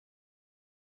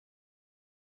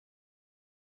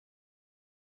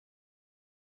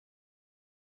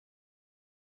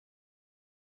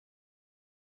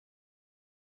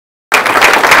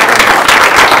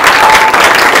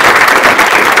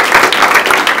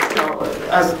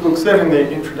as Luke said in the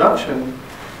introduction,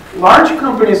 large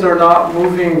companies are not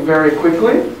moving very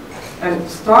quickly, and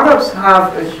startups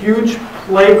have a huge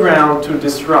playground to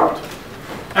disrupt.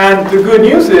 And the good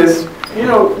news is, you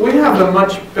know, we have a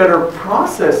much better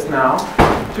process now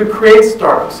to create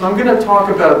startups. So I'm going to talk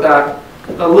about that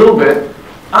a little bit.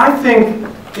 I think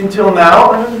until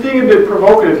now, and I'm being a bit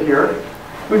provocative here,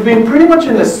 we've been pretty much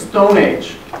in the Stone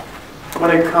Age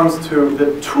when it comes to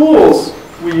the tools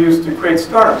we use to create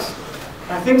startups.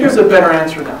 I think there's a better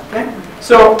answer now. Okay?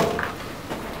 So,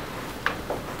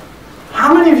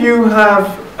 how many of you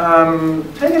have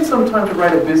taken some time to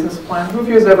write a business plan? Who of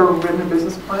you has ever written a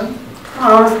business plan?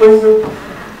 Honestly,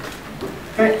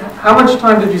 okay. How much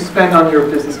time did you spend on your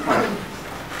business plan?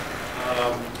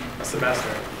 A semester.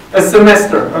 A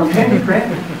semester. Okay, great.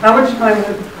 How much time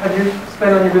have you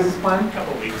spent on your business plan? A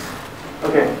couple weeks.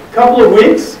 Okay, couple of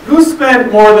weeks. Who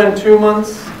spent more than 2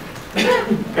 months?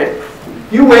 Okay,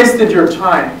 you wasted your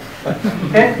time.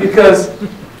 Okay, because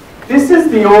this is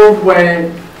the old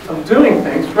way of doing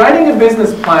things. Writing a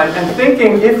business plan and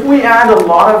thinking if we add a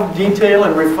lot of detail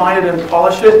and refine it and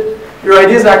polish it, your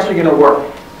idea is actually going to work.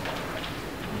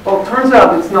 Well, it turns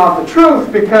out it's not the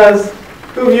truth, because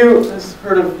who of you has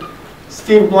heard of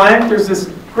Steve Blank? There's this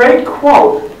great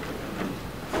quote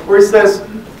where he says,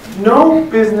 no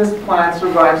business plan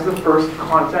survives the first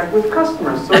contact with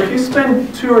customers. So if you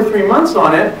spend 2 or 3 months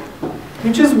on it,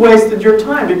 you just wasted your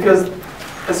time, because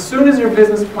as soon as your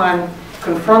business plan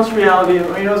confronts reality and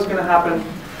you know what's going to happen,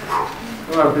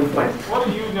 well, I've been playing. What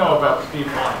do you know about Steve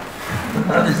Blank?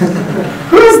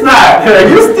 Who's that? Are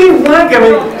you Steve Blank? I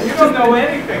mean, you don't know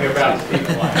anything about Steve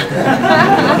Blank.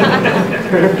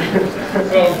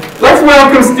 So, let's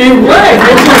welcome Steve Blank.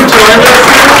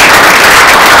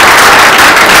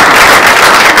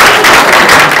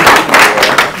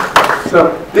 So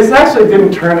this actually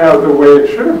didn't turn out the way it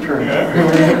should have turned out.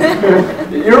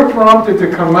 You're prompted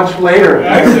to come much later.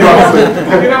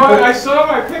 You know what? I saw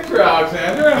my picture,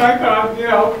 Alexander, and I thought, you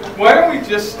know, why don't we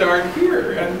just start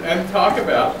here and talk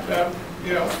about,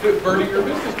 you know, burning your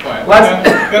business plan.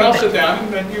 Then I'll sit down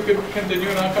and then you can continue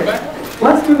and I'll come back.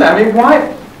 Let's do that. I mean,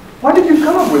 why did you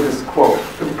come up with this quote?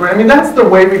 I mean, that's the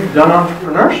way we've done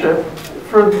entrepreneurship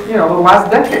for, you know, the last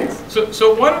decades.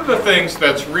 So one of the things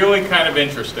that's really kind of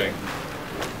interesting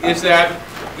is that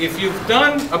if you've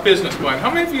done a business plan,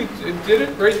 how many of you did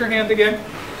it? Raise your hand again.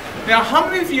 Now, how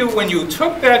many of you, when you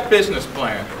took that business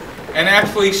plan and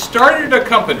actually started a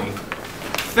company,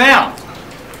 found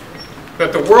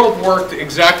that the world worked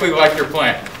exactly like your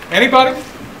plan? Anybody?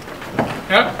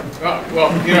 Yeah? Oh,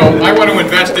 well, you know, I want to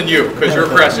invest in you because you're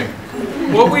pressing.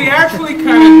 What we actually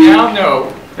kind of now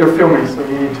know... They're filming, so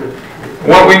you need to...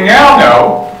 What we now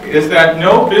know is that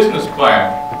no business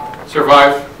plan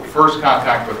survives first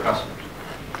contact with customers.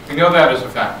 We know that as a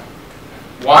fact.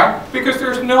 Why? Because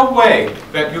there's no way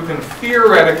that you can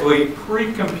theoretically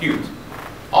pre-compute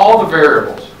all the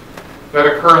variables that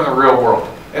occur in the real world,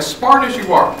 as smart as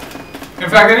you are. In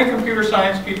fact, any computer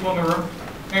science people in the room?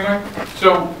 Anyway?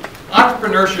 So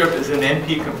entrepreneurship is an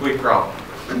NP-complete problem.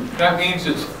 That means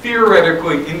it's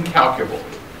theoretically incalculable.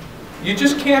 You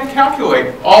just can't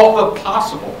calculate all the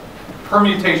possible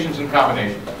permutations and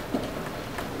combinations.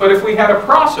 But if we had a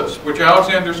process, which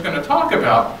Alexander's going to talk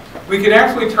about, we could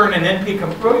actually turn an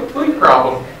NP-complete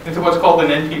problem into what's called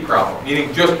an NP problem,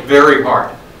 meaning just very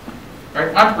hard.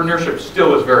 Right? Entrepreneurship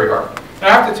still is very hard. Now,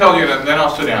 I have to tell you, and then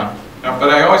I'll sit down, but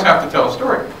I always have to tell a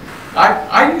story.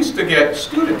 I used to get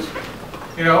students,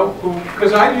 you know,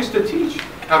 because I used to teach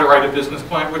how to write a business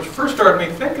plan, which first started me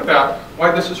to think about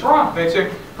why this is wrong. They'd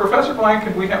say, Professor Blank,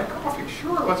 can we have coffee?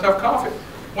 Sure, let's have coffee.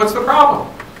 What's the problem?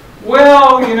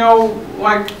 Well, you know,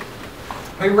 like,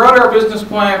 we wrote our business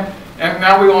plan, and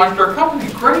now we launched our company.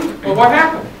 Great. Well, what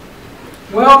happened?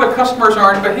 Well, the customers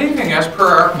aren't behaving as per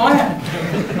our plan.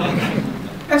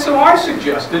 And so I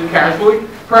suggested, casually,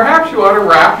 perhaps you ought to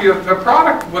wrap the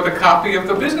product with a copy of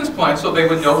the business plan so they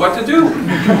would know what to do.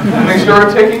 And they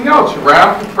started taking notes.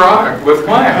 Wrap the product with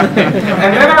plan.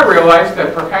 And then I realized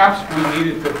that perhaps we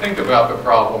needed to think about the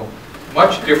problem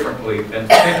much differently than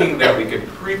thinking that we could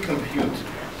pre-compute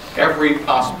every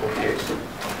possible case.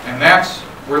 And that's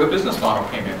where the business model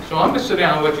came in. So I'm going to sit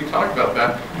down and let you talk about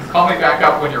that. Call me back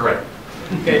up when you're ready.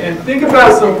 Okay, and think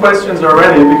about some questions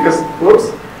already, because,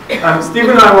 whoops, Steve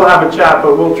and I will have a chat,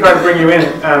 but we'll try to bring you in.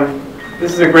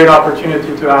 This is a great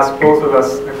opportunity to ask both of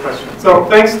us a question. So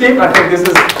thanks, Steve. I think this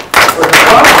is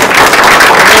fun.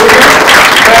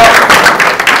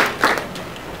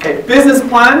 Okay, business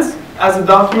plans as a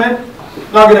document,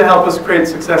 not going to help us create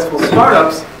successful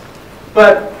startups,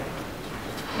 but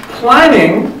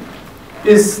planning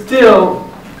is still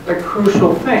a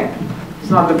crucial thing.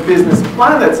 not the business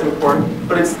plan that's important,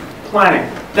 but it's planning.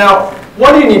 Now,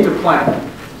 what do you need to plan?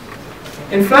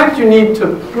 In fact, you need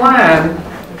to plan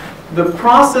the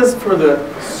process for the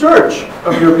search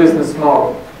of your business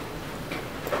model.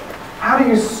 How do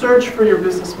you search for your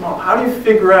business model? How do you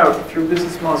figure out if your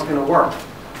business model is going to work?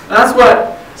 And that's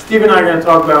what Steve and I are going to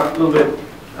talk about a little bit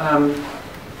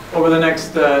over the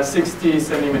next 60,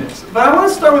 70 minutes. But I want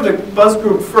to start with the buzz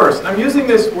group first. I'm using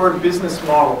this word business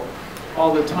model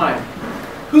all the time.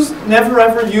 Who's never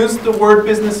ever used the word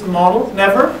business model?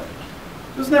 Never?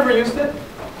 Who's never used it?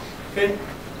 Okay.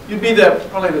 You'd be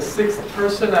probably the sixth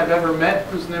person I've ever met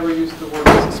who's never used the word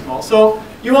business model. So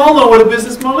you all know what a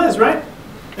business model is, right?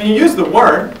 And you use the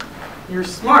word. You're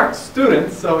smart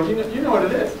students, so you know what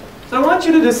it is. So I want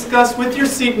you to discuss with your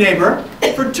seat neighbor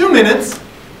for 2 minutes,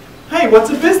 hey, what's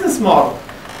a business model?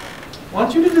 I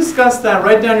want you to discuss that,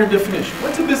 write down your definition.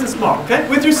 What's a business model, okay?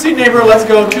 With your seat neighbor, let's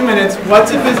go, 2 minutes.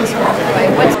 What's a business model?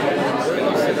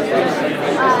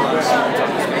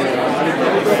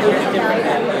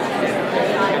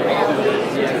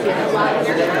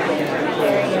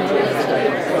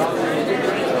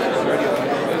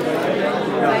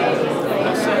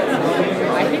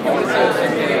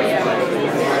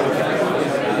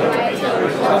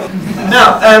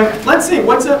 Now, let's see.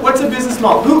 What's a business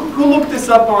model? Who looked this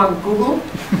up on Google?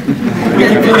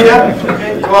 Wikipedia?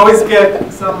 Okay, you always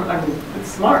get some. I mean,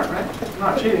 it's smart, right? It's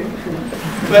not cheating.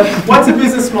 But what's a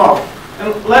business model?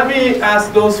 And let me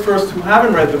ask those first who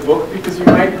haven't read the book, because you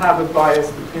might have a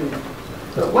biased opinion.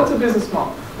 So, what's a business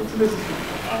model? What's a business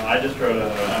model? I just wrote a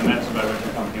method by which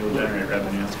a company will generate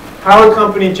revenue. How a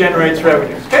company generates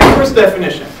revenue. Okay, first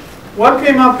definition. What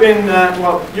came up in,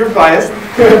 well, you're biased.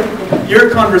 Your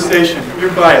conversation,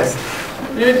 you're biased.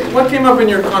 What came up in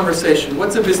your conversation?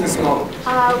 What's a business model?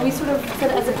 We sort of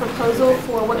said as a proposal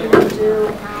for what you're going to do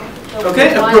and how.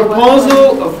 Okay, a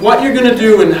proposal of what you're going to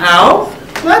do and how.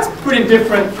 So that's pretty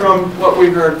different from what we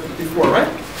heard before, right?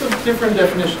 So different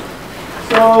definition.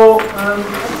 So,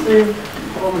 let's see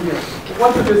over here.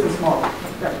 What's a business model?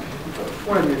 Okay,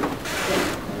 one of you.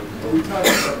 Well, we talked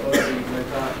about both things. I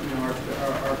thought,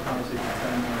 our conversation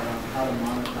centered around how to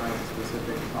monetize a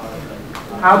specific product.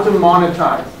 How to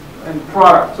monetize and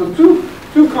product. So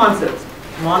two concepts: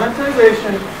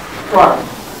 monetization, product.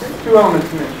 Okay, 2 elements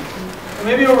to mention. So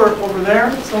maybe over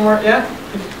there somewhere. Yeah.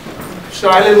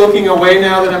 Shyly looking away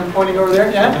now that I'm pointing over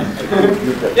there. Yeah.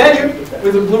 Yeah, you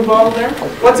with the blue bottle there.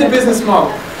 What's a business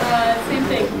model? Same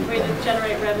thing. A way to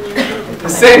generate revenue. The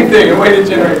same thing. A way to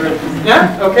generate revenue.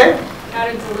 Yeah. Okay. How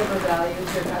to deliver value to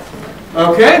your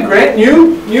customer. Okay, great.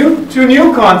 Two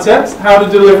new concepts. How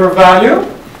to deliver value.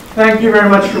 Thank you very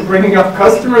much for bringing up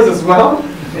customers as well.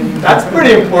 And that's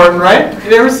pretty important, right?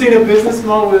 You ever seen a business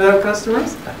model without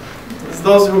customers? It's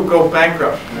those who go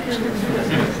bankrupt.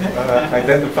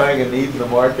 Identifying a need in the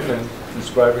market and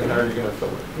describing how you're going to fill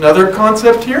it. Another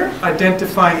concept here,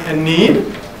 identifying a need,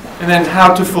 and then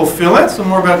how to fulfill it. So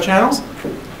more about channels.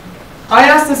 I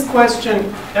ask this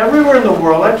question everywhere in the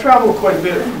world. I travel quite a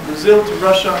bit, from Brazil to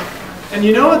Russia. And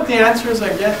you know what the answers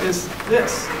I get is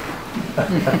this.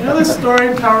 You know this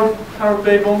story, Tower of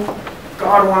Babel?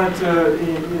 God wanted to,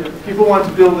 people wanted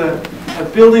to build a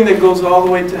building that goes all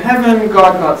the way to heaven.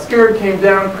 God got scared, came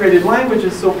down, created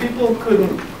languages so people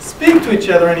couldn't speak to each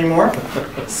other anymore.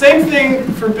 Same thing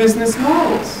for business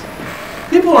models.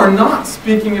 People are not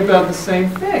speaking about the same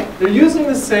thing. They're using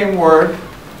the same word,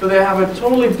 but they have a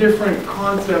totally different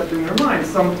concept in their mind.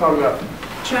 Some talk about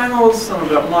channels, some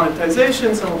about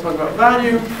monetization, some will talk about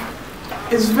value.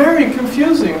 It's very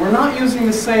confusing. We're not using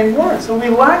the same word. So we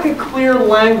lack a clear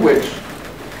language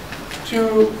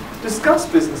to discuss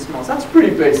business models. That's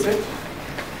pretty basic.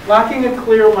 Lacking a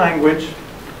clear language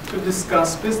to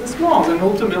discuss business models and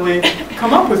ultimately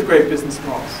come up with great business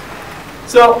models.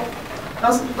 So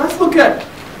let's look at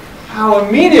how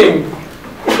a meeting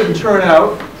could turn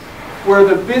out where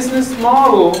the business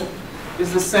model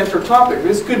is the center topic.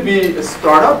 This could be a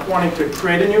startup wanting to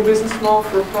create a new business model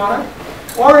for a product,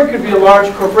 or it could be a large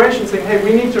corporation saying, hey,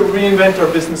 we need to reinvent our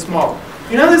business model.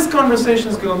 You know how this conversation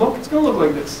is going to look? It's going to look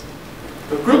like this.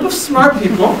 A group of smart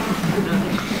people,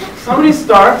 somebody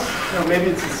starts,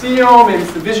 maybe it's the CEO, maybe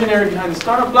it's the visionary behind the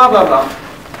startup, blah, blah, blah.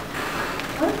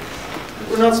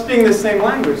 We're not speaking the same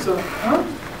language, so,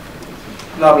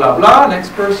 blah, blah, blah,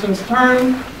 next person's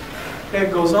turn. Okay,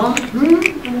 it goes on.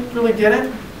 Didn't really get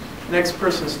it. Next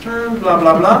person's turn, blah,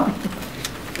 blah, blah.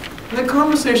 And the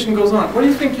conversation goes on. What do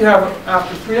you think you have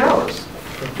after 3 hours?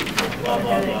 Blah,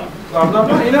 blah, blah. Blah, blah,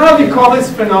 blah. You know how we call this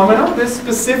phenomena, this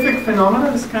specific phenomena,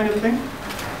 this kind of thing?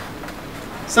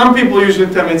 Some people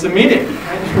usually tell me it's a meeting.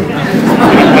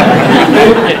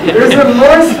 There's a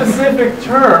more specific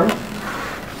term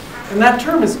And that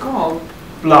term is called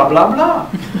blah, blah, blah.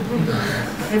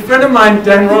 A friend of mine,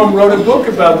 Dan Rome, wrote a book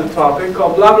about the topic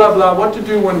called Blah, Blah, Blah, What to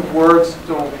Do When Words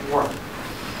Don't Work.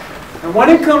 And when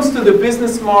it comes to the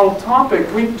business model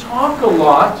topic, we talk a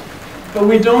lot, but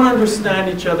we don't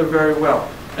understand each other very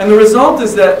well. And the result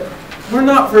is that we're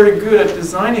not very good at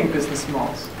designing business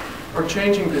models or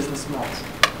changing business models.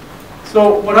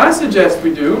 So what I suggest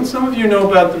we do, and some of you know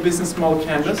about the business model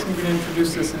canvas, I'm going to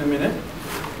introduce this in a minute,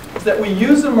 is that we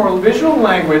use a more visual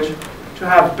language to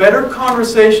have better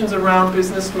conversations around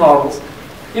business models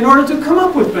in order to come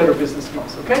up with better business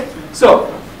models, okay? So,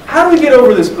 how do we get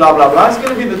over this blah, blah, blah? It's going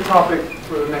to be the topic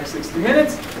for the next 60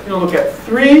 minutes. We're going to look at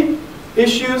 3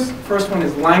 issues. First one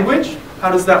is language. How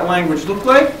does that language look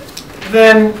like?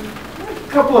 Then, a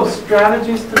couple of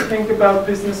strategies to think about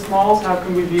business models. How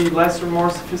can we be less or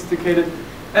more sophisticated?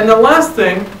 And the last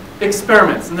thing,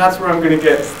 experiments, and that's where I'm going to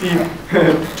get Steve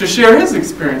to share his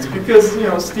experience, because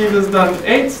Steve has done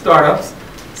 8 startups,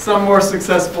 some more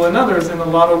successful than others, and a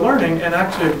lot of learning, and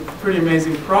actually a pretty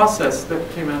amazing process that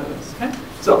came out of this. Okay?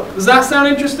 So, does that sound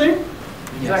interesting?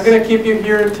 Yes. Is that going to keep you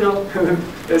here until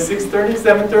 6:30,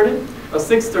 7:30? Well,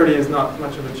 6:30 is not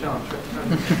much of a challenge,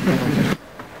 right?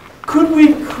 Could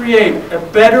we create a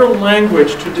better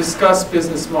language to discuss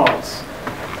business models?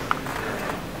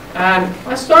 And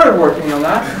I started working on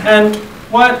that, and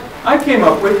what I came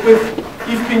up with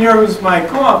Yves Pigneur, who's my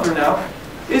co-author now,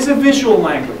 is a visual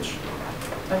language.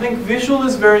 I think visual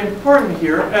is very important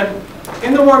here, and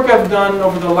in the work I've done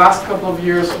over the last couple of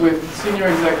years with senior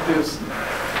executives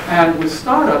and with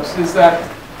startups is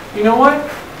that, you know what?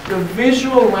 The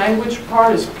visual language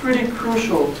part is pretty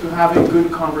crucial to having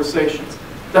good conversations.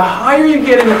 The higher you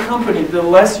get in a company, the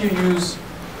less you use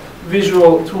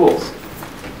visual tools.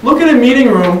 Look at a meeting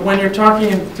room when you're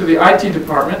talking to the IT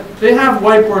department. They have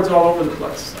whiteboards all over the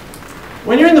place.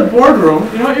 When you're in the boardroom,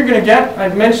 you know what you're going to get?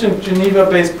 I've mentioned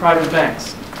Geneva-based private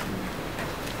banks.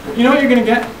 You know what you're going to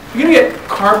get? You're going to get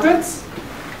carpets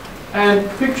and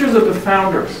pictures of the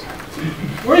founders.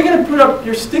 Where are you going to put up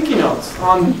your sticky notes?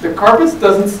 On the carpets?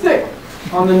 Doesn't stick.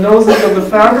 On the noses of the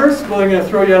founders? Well, they're going to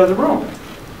throw you out of the room.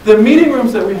 The meeting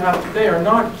rooms that we have today are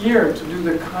not geared to do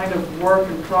the kind of work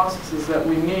and processes that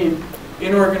we need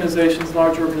in organizations,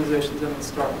 large organizations, and in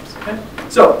startups. Okay?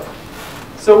 So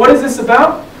what is this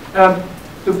about?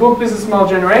 The book Business Model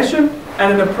Generation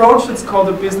and an approach that's called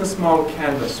the Business Model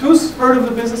Canvas. Who's heard of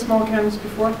the Business Model Canvas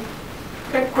before?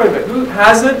 Okay, quite a bit. Who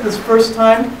has it this first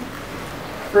time?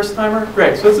 First timer?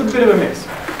 Great, so it's a bit of a mix.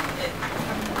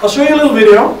 I'll show you a little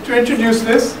video to introduce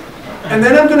this, and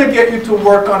then I'm going to get you to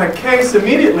work on a case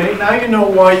immediately. Now you know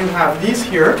why you have these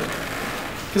here,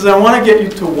 because I want to get you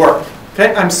to work.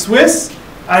 Okay, I'm Swiss.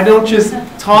 I don't just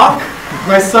talk.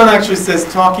 My son actually says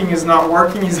talking is not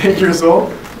working. He's 8 years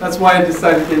old. That's why I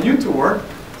decided to get you to work.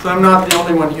 So I'm not the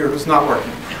only one here who's not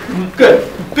working. Good.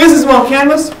 Business Model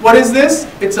Canvas. What is this?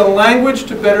 It's a language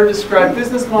to better describe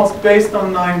business models based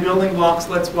on 9 building blocks.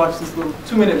 Let's watch this little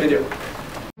 2-minute video.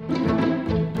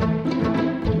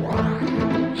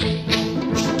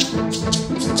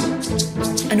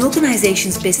 An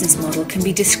organization's business model can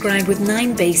be described with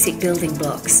 9 basic building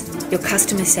blocks: your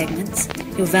customer segments,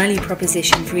 your value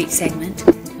proposition for each segment,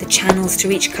 the channels to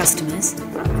reach customers,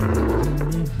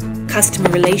 customer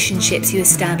relationships you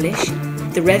establish,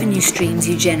 the revenue streams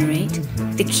you generate,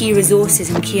 the key resources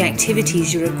and key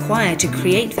activities you require to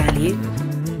create value,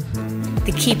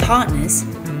 the key partners,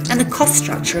 and the cost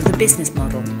structure of the business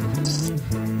model.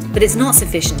 But it's not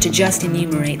sufficient to just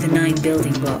enumerate the 9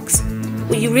 building blocks.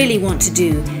 What you really want to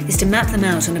do is to map them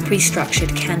out on a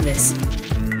pre-structured canvas.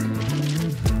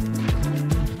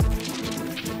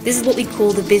 This is what we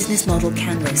call the Business Model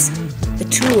Canvas, a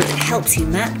tool that helps you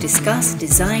map, discuss,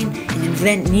 design, and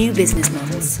invent new business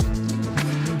models.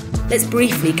 Let's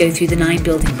briefly go through the 9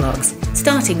 building blocks,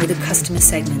 starting with the customer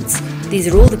segments.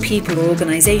 These are all the people or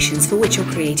organizations for which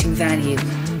you're creating value.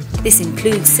 This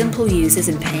includes simple users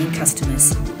and paying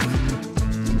customers.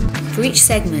 For each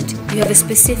segment, you have a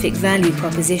specific value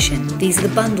proposition. These are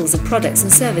the bundles of products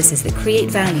and services that create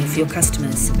value for your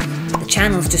customers. The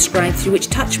channels describe through which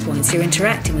touchpoints you're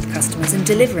interacting with customers and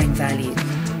delivering value.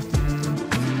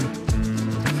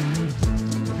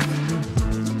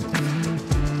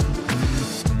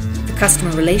 The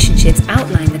customer relationships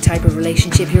outline the type of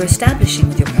relationship you're establishing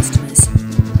with your customers.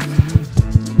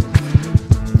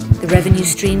 The revenue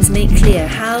streams make clear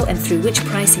how and through which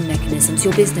pricing mechanisms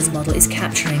your business model is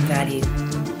capturing value.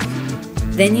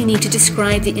 Then you need to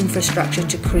describe the infrastructure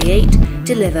to create,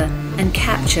 deliver, and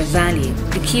capture value.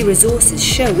 The key resources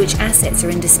show which assets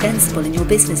are indispensable in your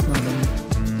business model.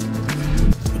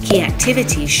 The key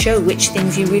activities show which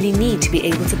things you really need to be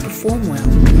able to perform well.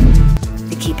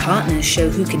 The key partners show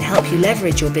who can help you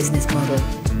leverage your business model,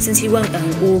 since you won't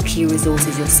own all key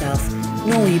resources yourself,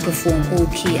 nor will you perform all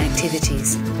key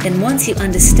activities. Then once you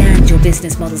understand your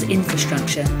business model's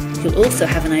infrastructure, you'll also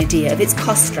have an idea of its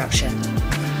cost structure.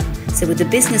 So with the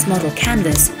business model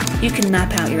canvas, you can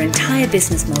map out your entire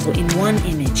business model in one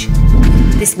image.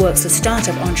 This works for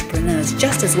startup entrepreneurs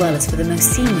just as well as for the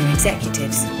most senior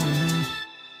executives.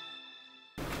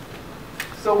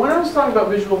 So when I was talking about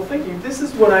visual thinking, this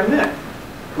is what I meant.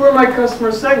 Who are my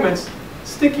customer segments?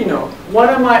 Sticky note. What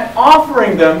am I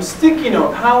offering them? Sticky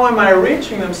note. How am I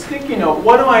reaching them? Sticky note.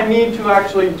 What do I need to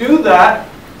actually do that?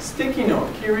 Sticky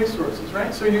note. Key resources,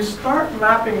 right? So you start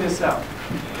mapping this out.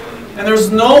 And there's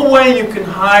no way you can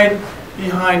hide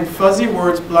behind fuzzy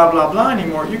words, blah, blah, blah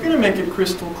anymore. You're going to make it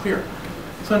crystal clear.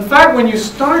 So in fact, when you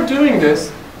start doing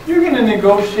this, you're going to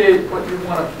negotiate what you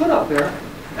want to put up there.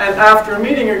 And after a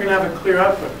meeting, you're going to have a clear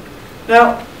output.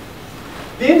 Now,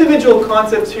 the individual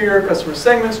concepts here, customer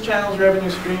segments, channels, revenue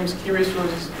streams, key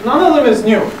resources, none of them is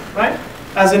new, right?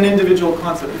 As an individual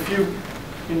concept. If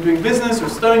you've been doing business or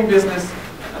studying business,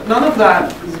 none of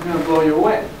that is going to blow you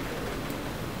away.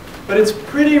 But it's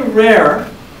pretty rare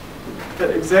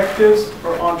that executives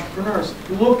or entrepreneurs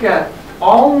look at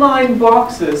all 9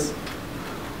 boxes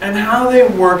and how they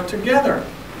work together.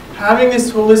 Having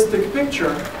this holistic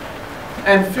picture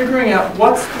and figuring out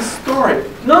what's the story.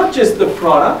 Not just the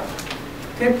product.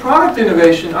 Okay, product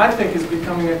innovation, I think, is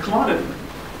becoming a commodity.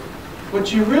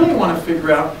 What you really want to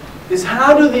figure out is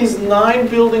how do these 9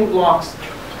 building blocks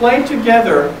play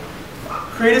together,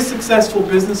 create a successful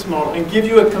business model, and give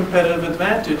you a competitive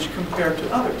advantage compared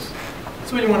to others.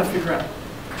 That's what you want to figure out.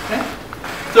 Okay?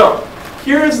 So,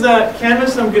 here's the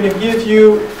canvas. I'm going to give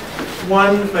you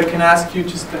one, if I can ask you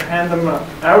just to hand them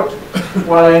out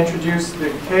while I introduce the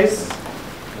case.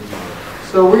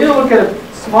 So we're going to look at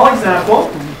a small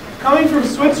example. Coming from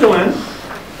Switzerland,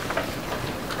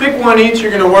 pick one each.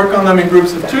 You're going to work on them in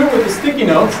groups of 2 with the sticky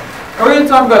notes. And we're going to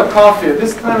talk about coffee. At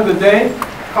this time of the day,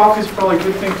 coffee is probably a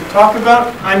good thing to talk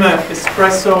about. I'm an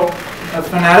espresso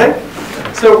fanatic.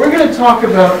 So we're going to talk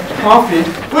about coffee,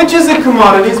 which is a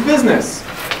commodities business.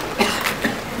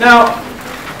 Now,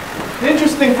 the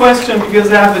interesting question,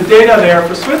 because I have the data there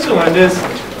for Switzerland, is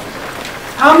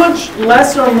how much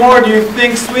less or more do you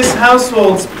think Swiss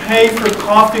households pay for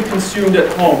coffee consumed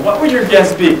at home? What would your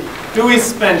guess be? Do we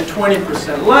spend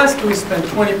 20% less? Do we spend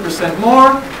 20%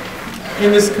 more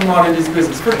in this commodities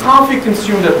business? For coffee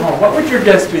consumed at home, what would your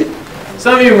guess be?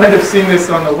 Some of you might have seen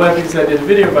this on the web because I did a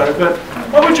video about it, but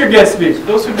what would your guess be?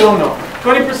 Those who don't know.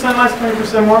 20% less,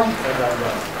 20% more?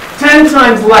 10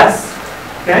 times less.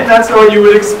 Okay, that's what you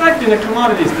would expect in a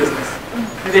commodities business.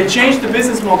 And they changed the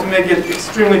business model to make it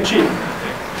extremely cheap.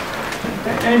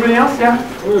 Anybody else? Yeah?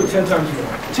 10 times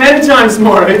more. 10 times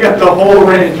more. We got the whole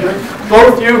range.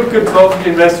 Both you could both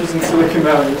be investors in Silicon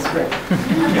Valley. That's great.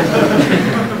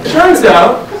 Turns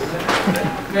out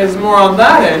there's more on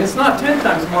that end. It's not 10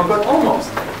 times more, but almost.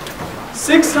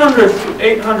 600 to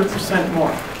 800%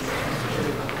 more.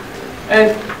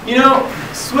 And you know,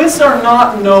 Swiss are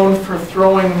not known for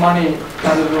throwing money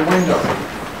out of the window.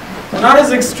 Not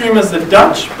as extreme as the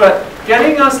Dutch, but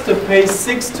getting us to pay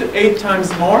 6 to 8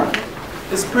 times more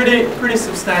is pretty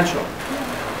substantial.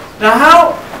 Now,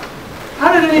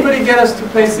 how did anybody get us to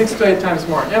pay 6 to 8 times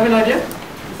more? You have an idea?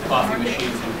 Coffee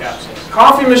machines and capsules.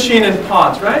 Coffee machine and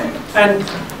pods, right?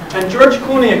 And George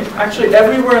Clooney, actually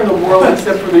everywhere in the world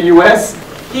except for the US,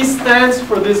 he stands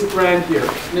for this brand here,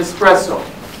 Nespresso.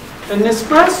 And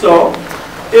Nespresso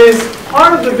is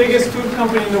part of the biggest food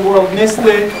company in the world,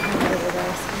 Nestle,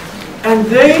 and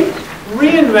they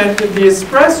reinvented the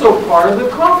espresso part of the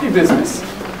coffee business.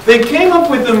 They came up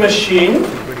with a machine,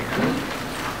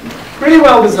 pretty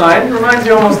well designed, reminds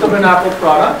you almost of an Apple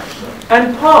product,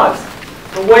 and pods.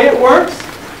 The way it works,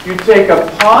 you take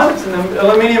a pod, it's an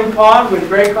aluminum pod with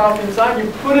gray coffee inside, you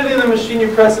put it in the machine,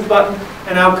 you press a button,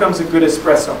 and out comes a good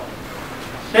espresso.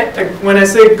 Okay? When I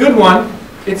say good one,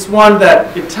 it's one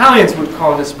that Italians would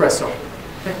call an espresso,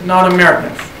 okay? Not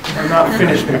Americans, or not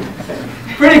Finnish people. Okay?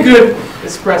 Pretty good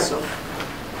espresso.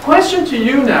 Question to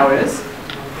you now is,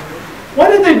 what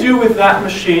did they do with that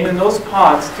machine and those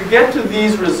pods to get to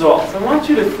these results? I want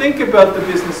you to think about the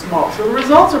business model. So the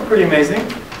results are pretty amazing.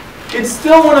 It's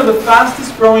still one of the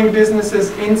fastest growing businesses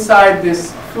inside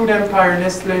this food empire,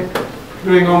 Nestle,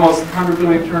 doing almost 100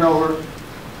 billion turnover.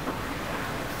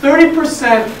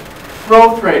 30%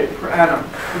 growth rate per annum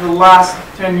for the last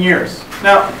 10 years.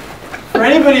 Now, for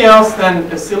anybody else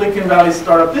than a Silicon Valley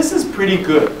startup, this is pretty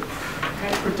good.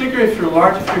 Okay? Particularly if you're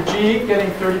large, if you're GE, getting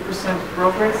 30%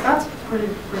 growth rates, that's pretty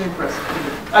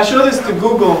impressive. I showed this to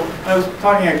Google. I was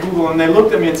talking at Google, and they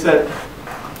looked at me and said,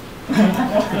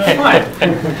 Fine.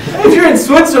 If you're in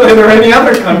Switzerland or any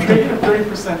other country,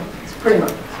 30%, it's pretty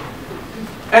much.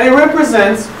 And it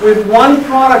represents, with one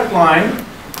product line,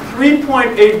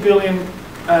 $3.8 billion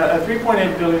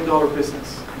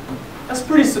business. That's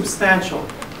pretty substantial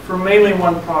for mainly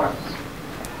one product.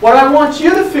 What I want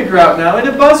you to figure out now, in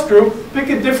a buzz group, pick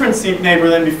a different seat neighbor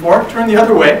than before, turn the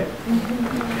other way.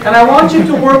 And I want you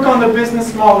to work on the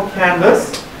business model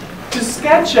canvas to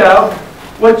sketch out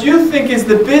what you think is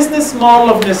the business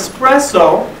model of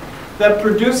Nespresso that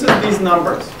produces these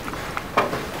numbers.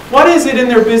 What is it in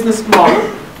their business model,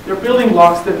 their building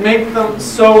blocks, that make them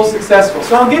so successful?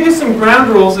 So I'll give you some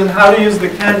ground rules on how to use the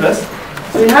canvas.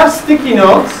 So you have sticky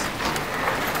notes,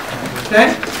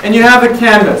 okay, and you have a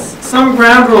canvas. Some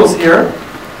ground rules here.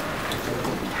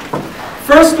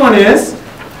 First one is,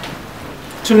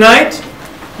 tonight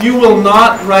you will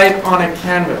not write on a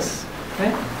canvas.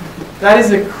 Okay? That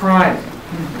is a crime.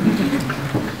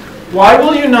 Why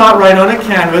will you not write on a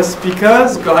canvas?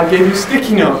 Because God gave you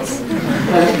sticky notes.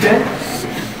 Okay?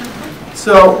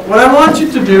 So what I want you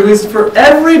to do is, for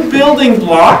every building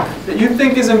block that you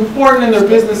think is important in their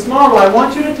business model, I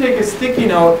want you to take a sticky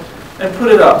note and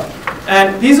put it up.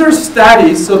 And these are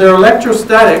statis, so they're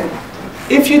electrostatic.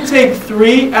 If you take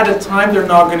 3 at a time, they're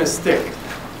not going to stick.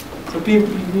 So people,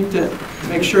 you need to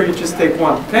make sure you just take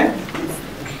one, okay?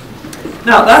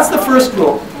 Now, that's the first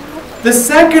rule. The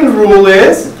second rule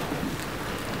is,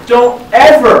 don't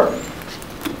ever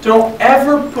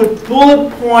put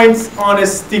bullet points on a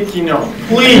sticky note,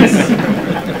 please.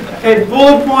 Okay,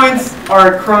 bullet points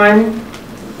are a crime.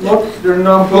 Look, there are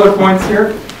no bullet points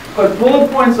here. But bullet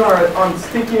points are on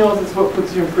sticky notes is what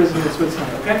puts you in prison in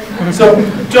Switzerland, okay? So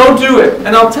don't do it.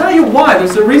 And I'll tell you why.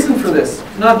 There's a reason for this.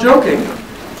 I'm not joking.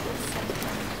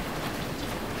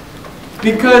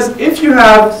 Because if you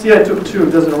have, see, I took 2,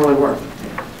 it doesn't really work.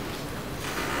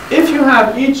 If you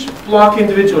have each block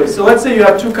individually, so let's say you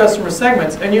have 2 customer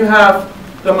segments and you have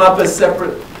them up as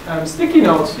separate sticky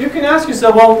notes, you can ask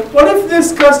yourself, well, what if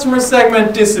this customer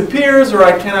segment disappears or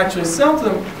I can't actually sell to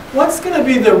them? What's going to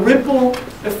be the ripple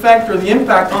effect or the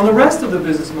impact on the rest of the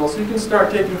business model? So you can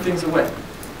start taking things away,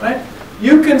 right?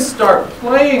 You can start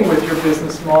playing with your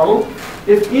business model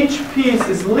if each piece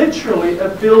is literally a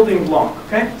building block,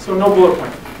 okay? So no bullet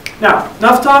point. Now,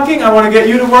 enough talking. I want to get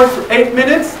you to work for 8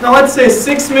 minutes. Now let's say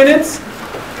 6 minutes,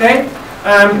 okay?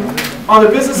 On the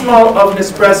business model of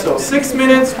Nespresso. 6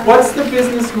 minutes, what's the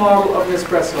business model of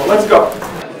Nespresso? Let's go.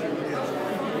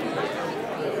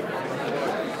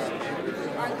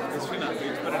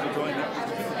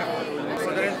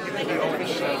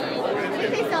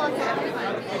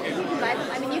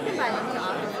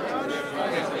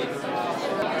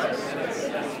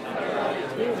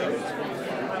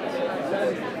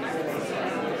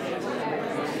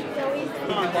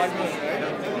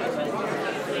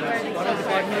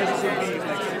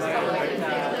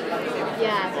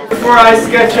 Before I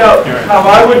sketch out how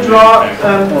I would draw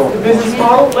the business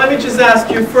model, let me just ask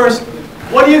you first,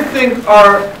 what do you think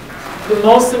are the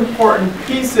most important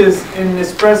pieces in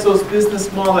Nespresso's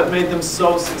business model that made them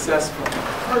so successful?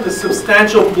 What are the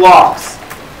substantial blocks?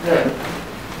 Yeah.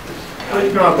 What do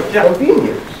you come up with? Yeah.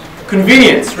 Convenience.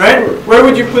 Convenience, right? Where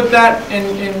would you put that in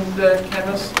the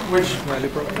canvas? Which? Value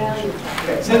proposition.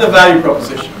 Okay, it's in the value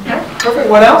proposition. Okay. Perfect.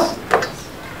 What else?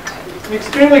 It's an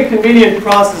extremely convenient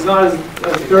process, not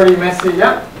as dirty, messy.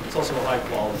 Yeah. It's also high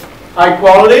quality. High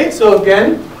quality. So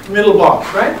again, middle box,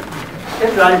 right?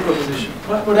 Okay, value proposition.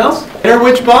 What else? Under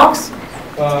which box?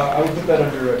 I would put that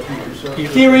under key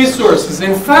resources. Key resources.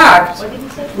 In fact,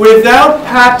 without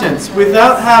patents,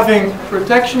 without having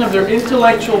protection of their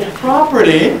intellectual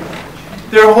property,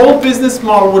 their whole business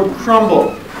model would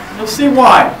crumble. You'll see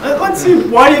why. Let's see,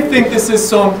 why do you think this is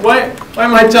so, why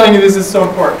am I telling you this is so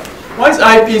important? Why is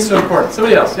IP so important?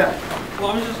 Somebody else, yeah.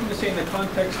 Well, I was just going to say in the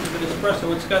context of an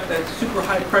espresso, it's got that super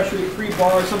high pressure, 3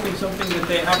 bar, something that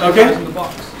they advertise in the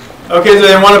box. Okay, so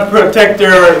they want to protect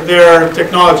their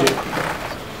technology.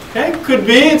 Okay, could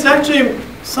be. It's actually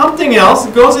something else.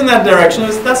 It goes in that direction.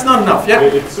 That's not enough. Yeah.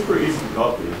 It's super easy to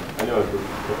copy. I know I could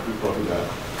copy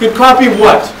that. Could copy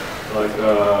what?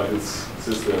 Like its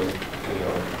system,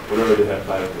 whatever they have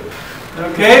patented.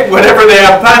 Okay, whatever they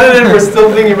have patented. We're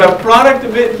still thinking about product a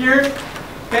bit here.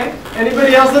 Okay.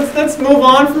 Anybody else? Let's move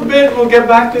on for a bit. We'll get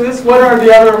back to this. What are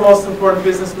the other most important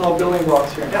business model building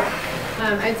blocks here? Yeah.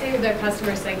 I'd say the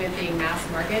customer segment being mass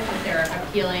market, that they're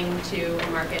appealing to a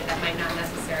market that might not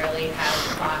necessarily have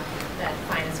thought that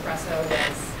fine espresso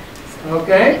was.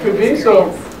 Okay, could be.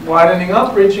 So widening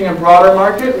up, reaching a broader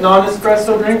market,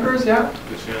 non-espresso drinkers, yeah?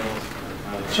 The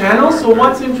channels. Channels? So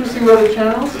what's interesting about the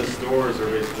channels? The stores are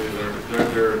basically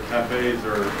their cafes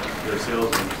or their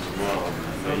sales rooms as well.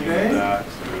 Okay.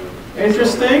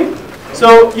 Interesting.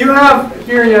 So you have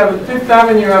here, you have Fifth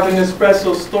Avenue, you have an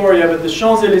espresso store, you have at the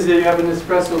Champs-Élysées, you have an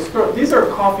espresso store. These are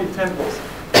coffee temples.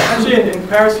 Actually, in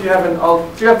Paris, you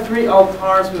have 3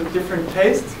 altars with different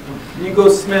tastes. You go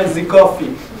smell the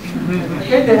coffee.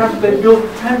 Okay, they build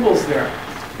temples there.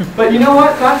 But you know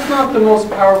what? That's not the most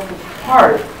powerful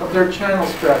part of their channel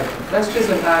strategy. That's just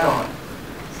an add-on.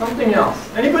 Something else.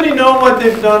 Anybody know what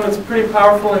they've done that's pretty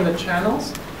powerful in the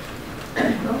channels?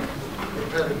 No?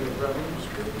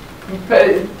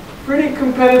 Pretty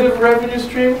competitive revenue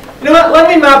stream. You know what? Let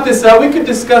me map this out. We could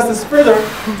discuss this further,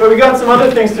 but we got some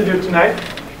other things to do tonight.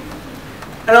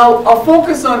 And I'll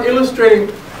focus on illustrating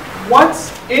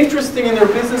what's interesting in their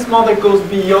business model that goes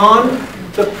beyond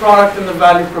the product and the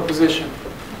value proposition.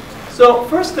 So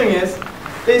first thing is,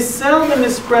 they sell the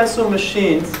Nespresso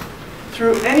machines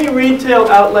through any retail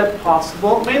outlet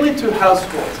possible, mainly to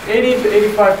households. 80 to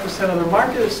 85% of the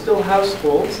market is still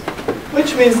households,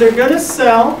 which means they're going to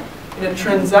sell in a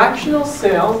transactional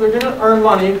sales, they're going to earn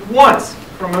money once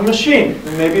from a machine,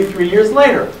 and maybe 3 years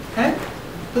later. Okay?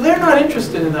 But they're not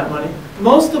interested in that money.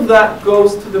 Most of that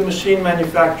goes to the machine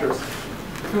manufacturers,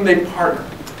 with whom they partner.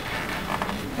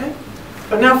 Okay?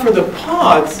 But now for the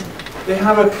pods, they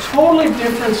have a totally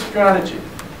different strategy.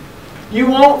 You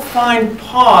won't find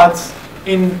pods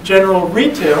in general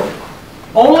retail,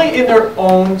 only in their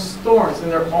own stores, in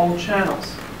their own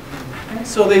channels. Okay?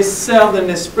 So they sell the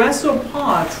Nespresso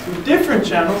pods through different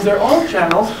channels, their own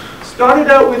channels. Started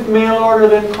out with mail order,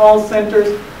 then call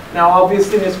centers, now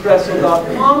obviously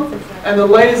Nespresso.com, and the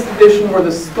latest edition were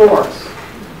the stores.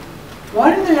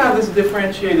 Why do they have this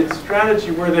differentiated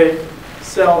strategy where they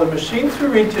sell the machine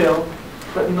through retail,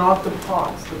 but not the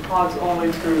pods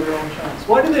only through their own channels?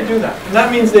 Why do they do that? And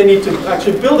that means they need to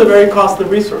actually build a very costly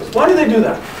resource. Why do they do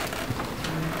that?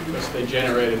 Because they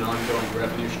generate an ongoing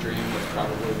revenue stream with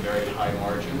probably very high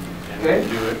margin, and Okay.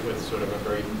 they do it with sort of a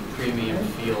very premium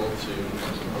feel to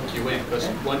hook you in. Because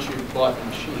once you've bought the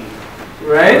machine,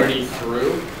 Right. you're already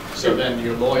through, so then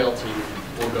your loyalty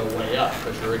will go way up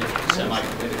because you're already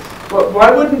semi-committed. Well, why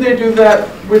wouldn't they do that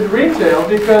with retail?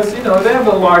 Because, you know, they have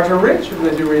a larger reach if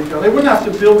they do retail. They wouldn't have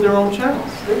to build their own channels.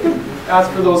 They could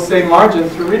ask for those same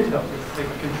margins through retail. They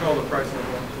can control the pricing.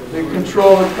 They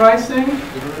control the pricing. No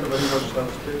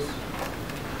shelf space.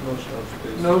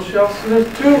 No shelf.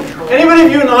 Anybody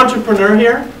of you an entrepreneur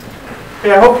here?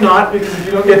 Okay, I hope not, because if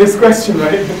you don't get this question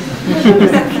right.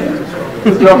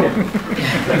 Just joking.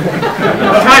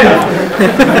 Kind of.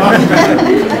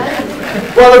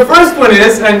 Well, the first one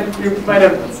is, and you might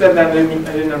have said that and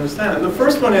I didn't understand it. The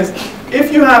first one is,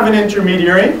 if you have an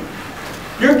intermediary,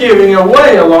 you're giving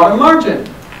away a lot of margin,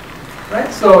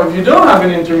 right? So if you don't have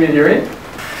an intermediary,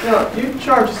 you know, you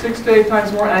charge 6 to 8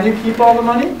 times more and you keep all the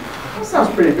money. That sounds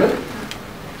pretty good.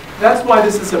 That's why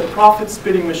this is a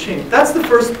profit-spitting machine. That's the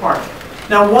first part.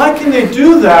 Now, why can they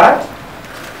do that?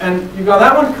 And you got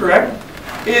that one correct.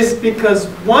 Is because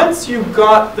once you've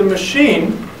got the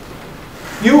machine,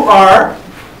 you are,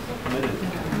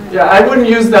 yeah, I wouldn't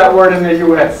use that word in the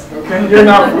US, okay? You're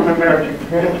not from America.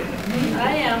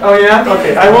 I am. Oh yeah?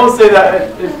 Okay, I won't say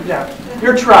that. Yeah,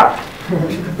 you're trapped.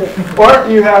 Or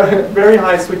you have very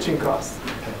high switching costs.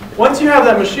 Once you have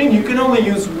that machine, you can only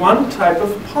use one type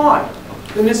of pod,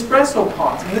 the Nespresso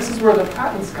pods, and this is where the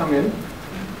patents come in.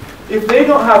 If they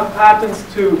don't have patents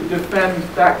to defend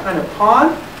that kind of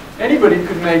pod, anybody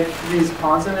could make these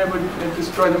pods and it would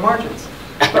destroy the margins.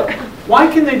 But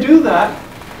why can they do that?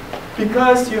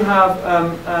 Because you have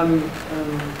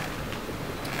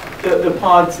the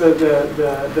pods,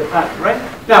 the patent, right?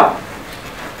 Now,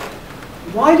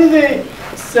 why do they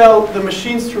sell the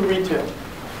machines through retail?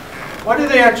 Why do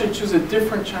they actually choose a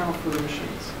different channel for the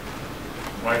machines?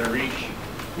 Wider reach.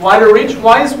 Wider reach?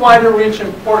 Why is wider reach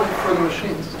important for the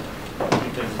machines?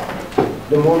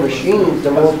 The more machines,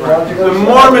 the more projects. The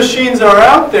more machines are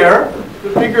out there, the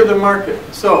bigger the market.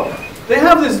 So they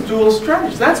have this dual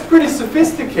strategy. That's pretty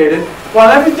sophisticated. While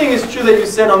everything is true that you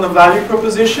said on the value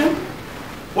proposition,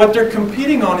 what they're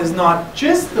competing on is not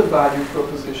just the value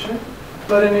proposition,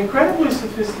 but an incredibly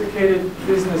sophisticated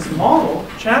business model,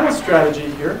 channel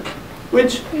strategy here,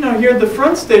 which, you know, here at the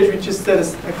front stage, we just said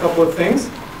a couple of things,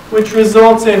 which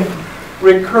results in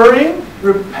recurring,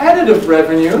 repetitive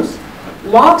revenues,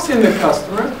 locks in the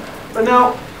customer, but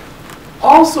now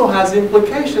also has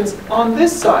implications on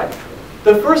this side.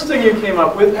 The first thing you came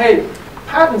up with, hey,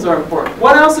 patents are important.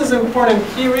 What else is important?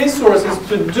 Key resources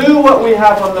to do what we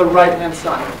have on the right-hand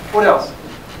side. What else?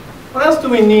 What else do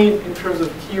we need in terms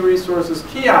of key resources,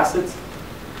 key assets,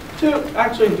 to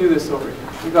actually do this over here?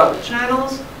 We got the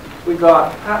channels, we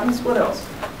got patents, what else?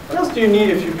 What else do you need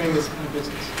if you're doing this kind of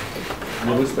business?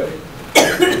 Real estate.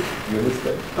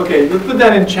 Realistic. Okay, let's put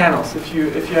that in channels if you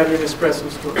have your Nespresso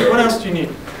store. What else do you need?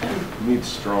 You need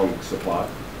strong supply.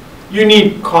 You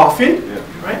need coffee, Yeah.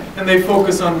 right? And they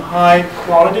focus on high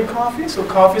quality coffee, so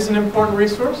coffee is an important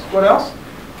resource. What else?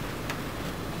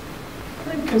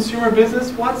 In consumer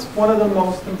business, what's one of the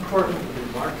most important?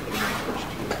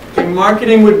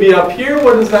 Marketing would be up here.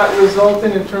 What does that result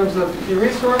in terms of key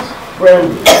resource? Brand.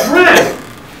 Brand.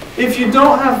 If you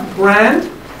don't have brand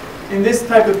in this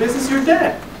type of business, you're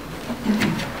dead.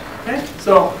 Okay?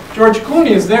 So George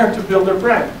Clooney is there to build their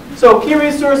brand. So key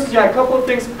resources, yeah, a couple of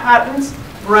things: patents,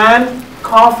 brand,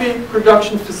 coffee,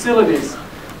 production facilities.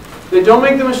 They don't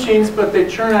make the machines, but they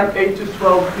churn out 8 to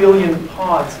 12 billion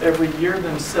pods every year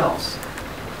themselves.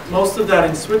 Most of that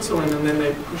in Switzerland, and then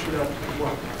they push it out to the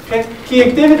world. Okay? Key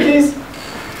activities: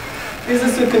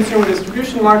 business and consumer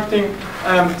distribution, marketing,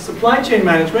 supply chain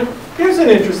management. Here's an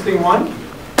interesting one.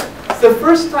 It's the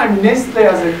first time Nestlé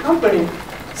as a company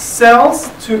sells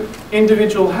to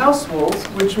individual households,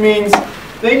 which means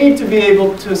they need to be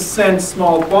able to send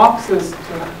small boxes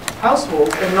to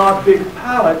households and not big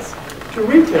pallets to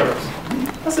retailers.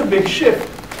 That's a big shift.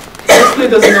 Nestlé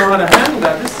doesn't know how to handle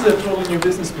that. This is a totally new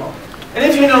business model. And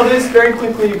if you know this, very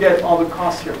quickly you get all the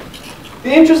costs here.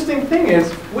 The interesting thing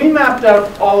is, we mapped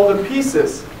out all the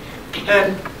pieces.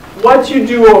 And what you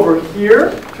do over here,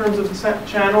 in terms of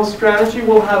channel strategy,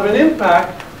 will have an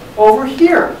impact over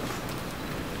here.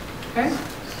 Okay?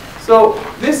 So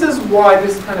this is why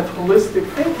this kind of holistic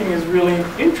thinking is really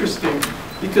interesting,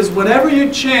 because whatever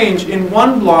you change in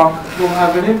one block will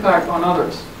have an impact on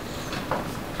others.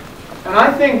 And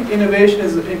I think innovation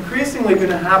is increasingly going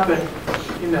to happen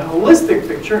in the holistic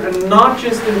picture and not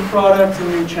just in products and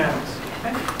new channels.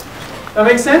 Okay? That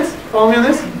makes sense? Follow me on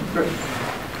this? Great.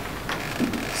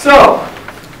 So,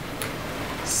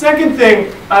 second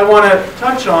thing I want to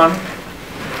touch on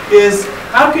is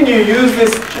how can you use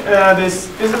this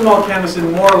business model canvas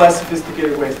in more or less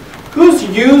sophisticated ways? Who's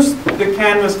used the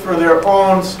canvas for their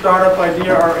own startup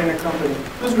idea or in a company?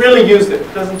 Who's really used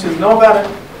it? Doesn't just know about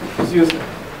it, who's used it?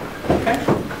 Okay?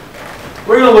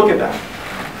 We're going to look at that.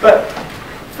 But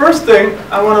first thing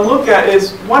I want to look at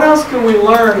is what else can we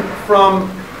learn from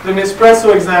the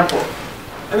Nespresso example?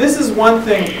 And this is one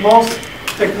thing most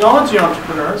technology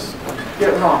entrepreneurs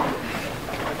get wrong.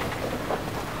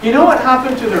 You know what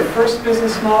happened to their first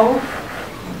business model?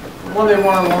 The one they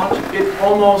want to launch? It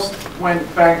almost went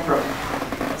bankrupt.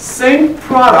 Same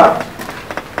product,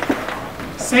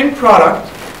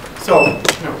 so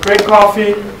great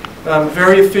coffee,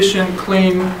 very efficient,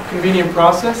 clean, convenient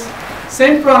process.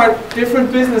 Same product,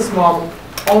 different business model,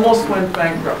 almost went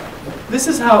bankrupt. This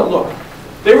is how it looked.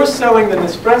 They were selling the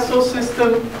Nespresso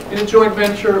system in a joint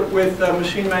venture with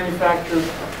machine manufacturers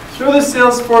through the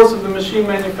sales force of the machine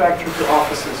manufacturer to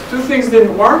offices. Two things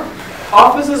didn't work.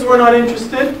 Offices were not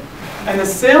interested, and the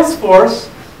sales force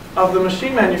of the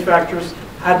machine manufacturers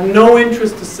had no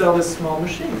interest to sell this small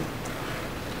machine.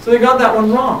 So they got that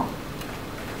one wrong.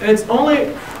 And it's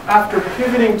only after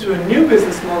pivoting to a new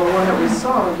business model, one that we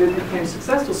saw, that they became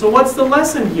successful. So what's the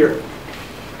lesson here?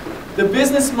 The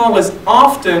business model is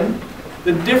often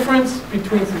the difference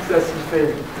between success and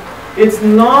failure. It's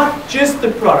not just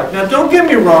the product. Now don't get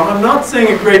me wrong, I'm not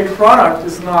saying a great product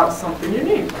is not something you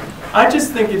need. I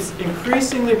just think it's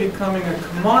increasingly becoming a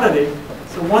commodity.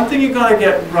 So one thing you got to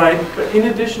get right, but in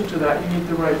addition to that, you need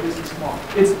the right business model.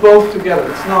 It's both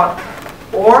together. It's not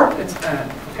or, it's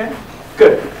and. Okay?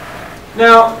 Good.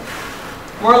 Now,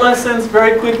 more lessons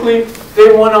very quickly.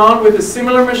 They went on with a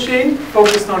similar machine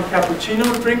focused on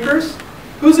cappuccino drinkers.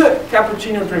 Who's a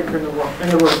cappuccino drinker in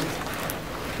the room?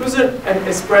 Who's an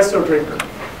espresso drinker?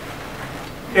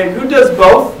 Okay, who does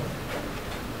both?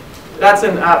 That's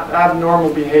an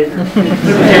abnormal behavior.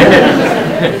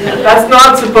 That's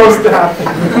not supposed to happen.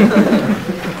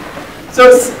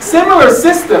 So similar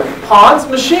system, pods,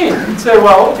 machine. You'd say,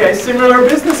 well, okay, similar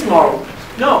business model.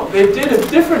 No, they did a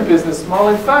different business model.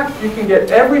 In fact, you can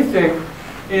get everything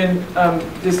in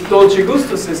this Dolce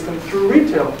Gusto system through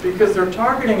retail because they're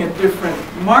targeting a different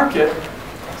market,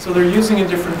 so they're using a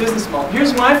different business model.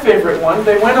 Here's my favorite one.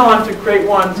 They went on to create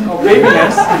one called Baby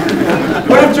Nest.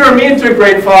 Would have turned me into a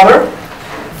great father.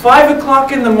 5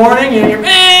 o'clock in the morning, and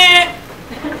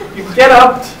you get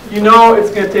up, you know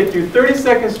it's going to take you 30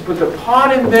 seconds to put the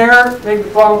pod in there, make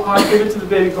the bottle hot, give it to the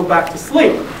baby, go back to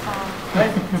sleep.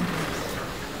 Right?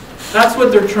 That's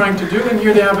what they're trying to do, and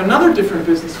here they have another different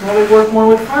business model. They work more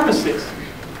with pharmacies.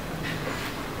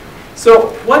 So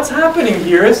what's happening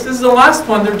here is, this is the last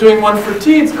one, they're doing one for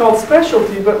tea, it's called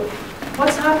specialty, but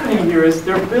what's happening here is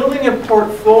they're building a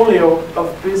portfolio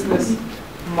of business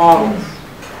models.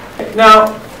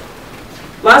 Now,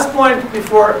 Last point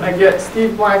before I get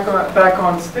Steve Black back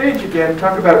on stage again,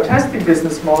 talk about testing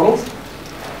business models,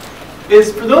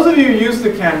 is for those of you who use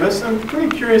the canvas, I'm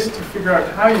pretty curious to figure out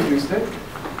how you used it,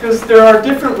 because there are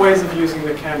different ways of using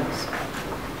the canvas.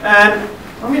 And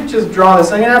let me just draw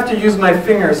this. I'm going to have to use my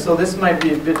fingers, so this might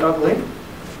be a bit ugly.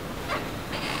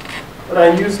 But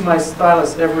I use my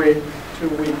stylus every 2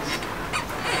 weeks.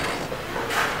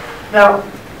 Now,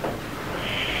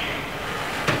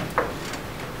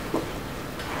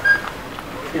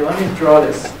 okay, let me draw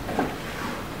this.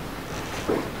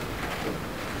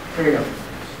 Here we go.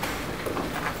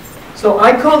 So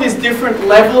I call these different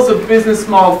levels of business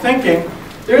model thinking.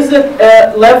 There's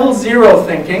a level 0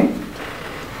 thinking.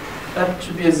 That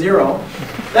should be a 0.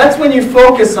 That's when you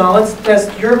focus on, let's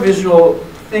test your visual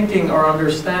thinking or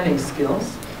understanding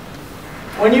skills.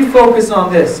 When you focus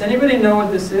on this, anybody know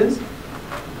what this is?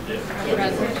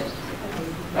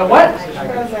 A what?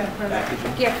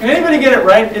 Can anybody get it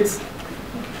right? It's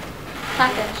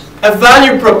Package. a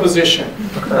value proposition.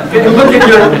 Okay, look at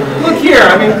your, look here,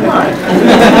 I mean, come on.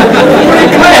 Pretty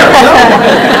clear, no?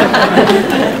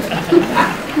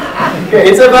 Okay,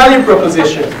 it's a value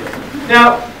proposition.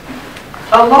 Now,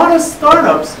 a lot of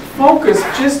startups focus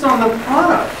just on the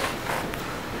product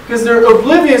because they're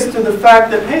oblivious to the fact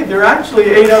that, hey, there are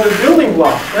actually 8 other building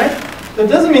blocks, right? That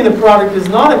doesn't mean the product is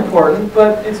not important,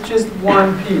 but it's just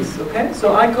one piece, okay?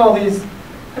 So I call these,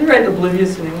 how do you write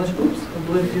oblivious in English? Oops,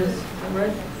 oblivious, is that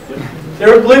right?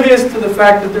 They're oblivious to the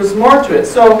fact that there's more to it.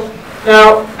 So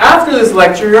now, after this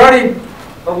lecture, you're already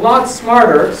a lot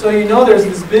smarter, so you know there's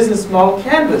this business model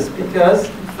canvas because,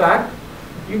 in fact,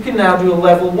 you can now do a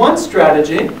level 1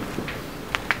 strategy.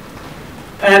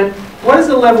 And what is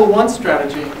a level 1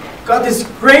 strategy? Got this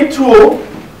great tool,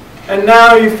 and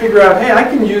now you figure out, hey, I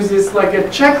can use this like a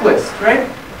checklist, right?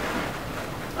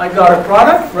 I got a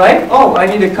product, right? Oh, I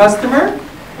need a customer.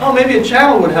 Oh, maybe a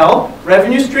channel would help.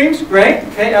 Revenue streams, great.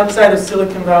 Okay, outside of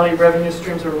Silicon Valley, revenue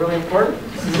streams are really important.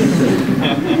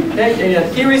 Okay,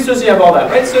 yeah, key resources, you have all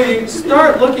that, right? So you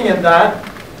start looking at that,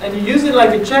 and you use it like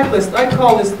a checklist. I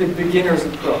call this the beginner's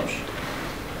approach.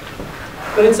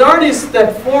 But it's already a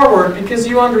step forward because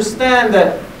you understand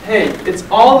that, hey, it's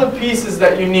all the pieces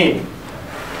that you need.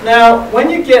 Now,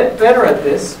 when you get better at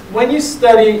this, when you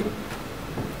study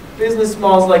business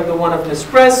models like the one of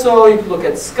Nespresso, you could look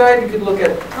at Skype, you could look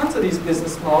at tons of these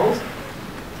business models,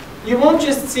 you won't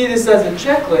just see this as a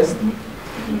checklist,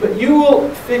 but you will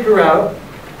figure out,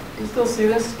 can you still see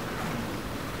this?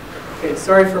 Okay,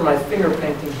 sorry for my finger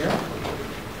painting here.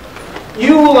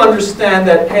 You will understand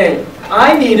that, hey,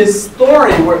 I need a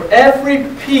story where every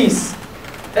piece,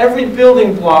 every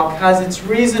building block has its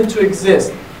reason to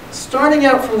exist. Starting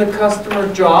out from the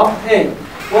customer job, hey,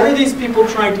 what are these people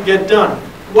trying to get done?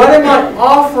 What am I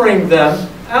offering them?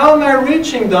 How am I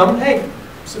reaching them? Hey,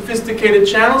 sophisticated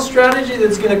channel strategy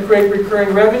that's going to create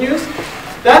recurring revenues.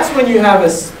 That's when you have a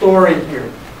story here,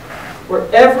 where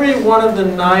every one of the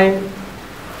 9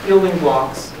 building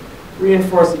blocks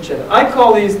reinforce each other. I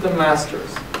call these the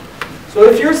masters. So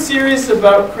if you're serious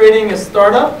about creating a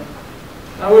startup,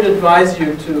 I would advise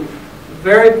you to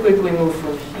very quickly move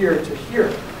from here to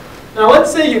here. Now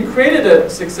let's say you created a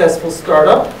successful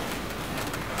startup.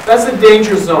 That's a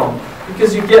danger zone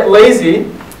because you get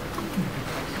lazy.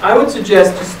 I would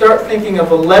suggest you start thinking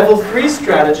of a level 3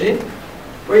 strategy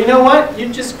where, you know what,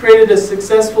 you just created a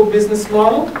successful business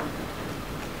model,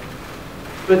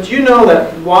 but you know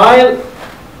that while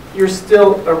you're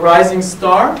still a rising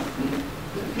star,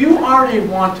 you already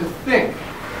want to think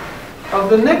of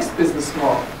the next business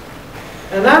model.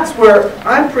 And that's where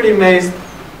I'm pretty amazed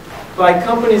by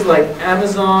companies like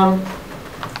Amazon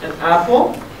and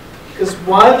Apple, because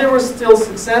while they were still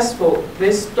successful,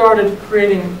 they started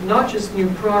creating not just new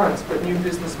products, but new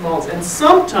business models. And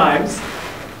sometimes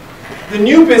the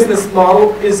new business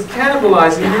model is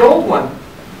cannibalizing the old one,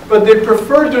 but they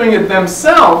prefer doing it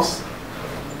themselves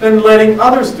than letting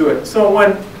others do it. So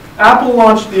when Apple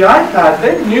launched the iPad,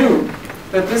 they knew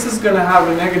that this is going to have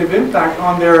a negative impact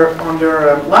on their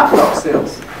laptop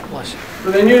sales.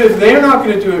 But they knew if they're not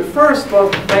going to do it first, well,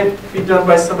 it might be done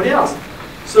by somebody else.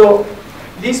 So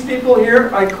these people here,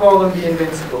 I call them the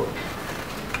invincible.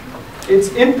 It's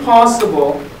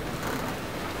impossible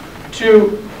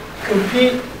to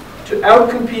compete, to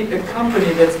outcompete a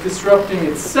company that's disrupting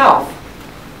itself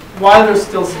while they're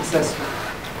still successful.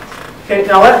 Okay,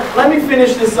 now let me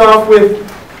finish this off with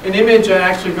an image I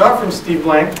actually got from Steve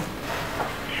Blank.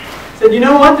 He said, you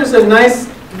know what, there's a nice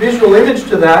visual image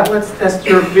to that. Let's test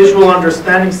your visual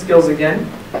understanding skills again.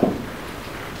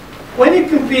 When you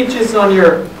compete just on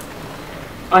your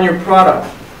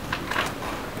product,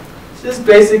 this is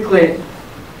basically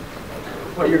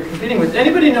what you're competing with.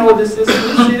 Anybody know what this is? Can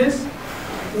you see this?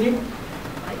 Can you,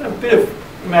 a bit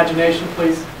of imagination,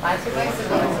 please. Bicycle.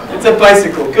 It's a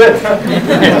bicycle. Good.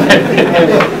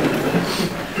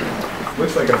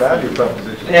 Looks like a value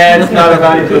proposition. Yeah, it's not a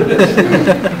value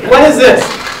proposition. What is this?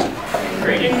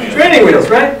 Training wheels,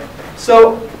 right?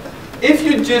 So if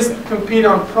you just compete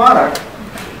on product,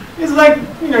 it's like,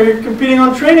 you're competing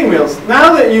on training wheels.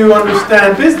 Now that you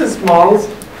understand business models,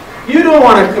 you don't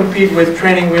want to compete with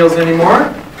training wheels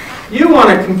anymore. You want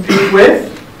to compete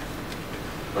with,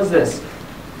 what's this?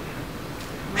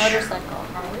 Motorcycle,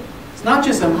 Harley. It's not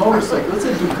just a motorcycle, it's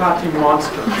a Ducati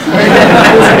Monster.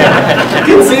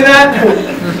 You can see that?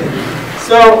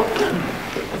 So,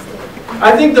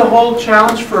 I think the whole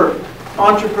challenge for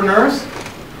entrepreneurs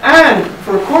and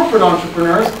for corporate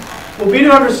entrepreneurs will be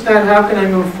to understand how can I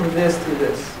move from this to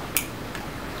this.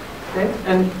 Okay?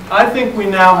 And I think we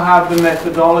now have the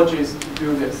methodologies to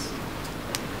do this.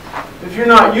 If you're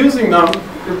not using them,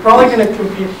 you're probably going to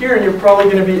compete here and you're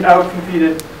probably going to be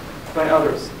out-competed by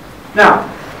others. Now,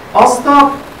 I'll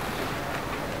stop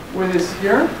with this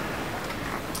here.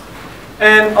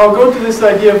 And I'll go to this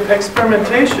idea of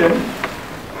experimentation.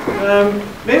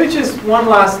 Maybe just one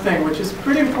last thing, which is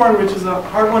pretty important, which is a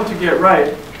hard one to get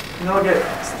right. And I'll get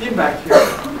Steve back here.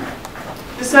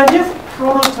 This idea of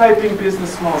prototyping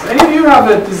business models. Any of you have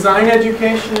a design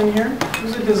education in here?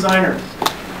 Who's a designer?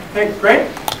 Okay, great.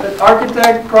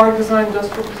 Architect, product design,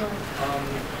 industrial design?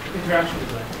 Interaction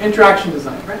design. Interaction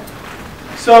design, right?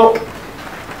 So,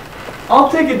 I'll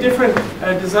take a different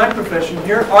design profession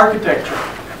here, architecture.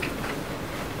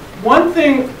 One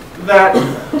thing that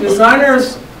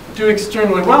designers do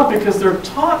extremely well, because they're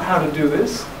taught how to do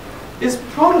this, is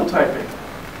prototyping.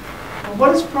 Well,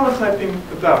 what is prototyping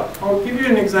about? I'll give you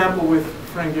an example with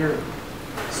Frank Gehry.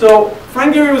 So,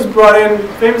 Frank Gehry was brought in,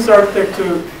 famous architect,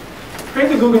 to create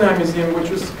the Guggenheim Museum, which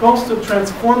was supposed to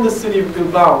transform the city of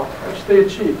Bilbao, which they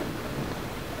achieved.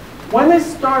 When they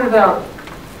started out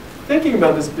thinking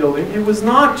about this building, it was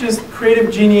not just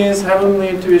creative genius, heavenly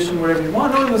intuition, whatever you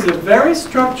want. No, it was a very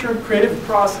structured creative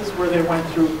process where they went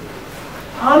through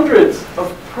hundreds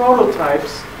of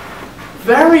prototypes,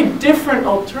 very different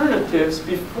alternatives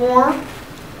before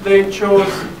they chose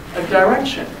a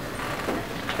direction.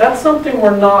 That's something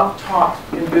we're not taught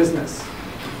in business,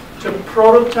 to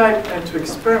prototype and to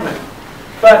experiment.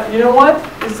 But you know what?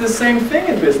 It's the same thing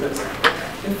in business.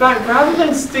 In fact, rather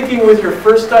than sticking with your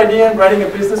first idea and writing a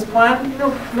business plan,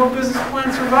 no business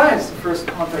plan survives the first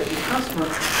contact with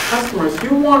customers.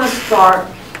 You want to start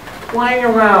playing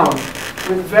around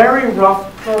with very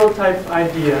rough prototype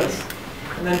ideas,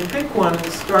 and then pick one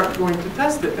and start going to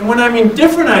test it. And when I mean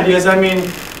different ideas, I mean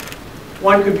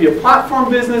one could be a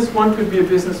platform business, one could be a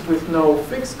business with no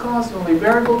fixed costs, only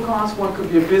variable costs, one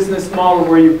could be a business model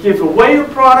where you give away your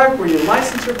product, where you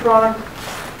license your product.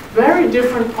 Very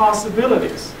different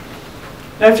possibilities.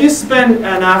 Now, if you spend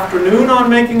an afternoon on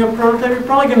making a prototype, you're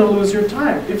probably going to lose your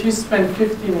time. If you spend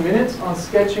 15 minutes on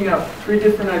sketching out 3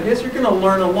 different ideas, you're going to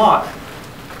learn a lot.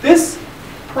 This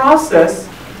process,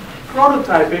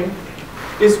 prototyping,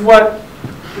 is what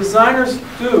designers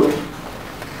do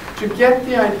to get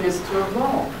the ideas to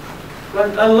evolve.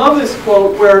 But I love this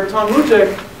quote where Tom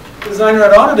Lutek, designer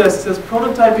at Autodesk, says,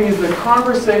 prototyping is the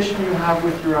conversation you have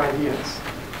with your ideas.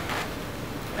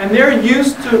 And they're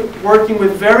used to working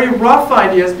with very rough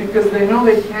ideas because they know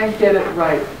they can't get it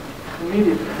right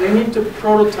immediately. They need to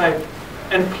prototype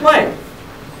and play.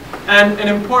 And an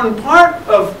important part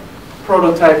of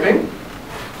prototyping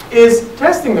is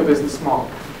testing the business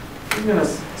model. I'm going to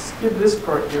skip this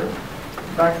part here.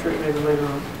 Back to it maybe later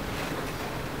on.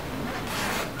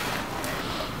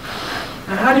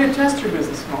 Now, how do you test your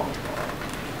business model?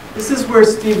 This is where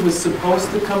Steve was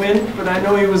supposed to come in, but I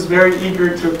know he was very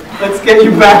eager to. Let's get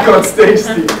you back on stage,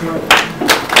 Steve. Come on.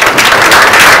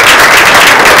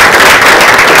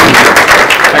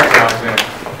 Thanks, Alexander.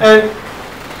 And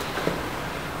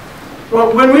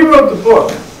well, when we wrote the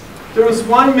book, there was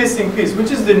one missing piece, we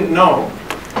just didn't know.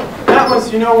 That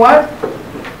was, you know what?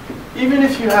 Even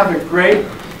if you have a great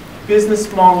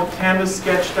business model canvas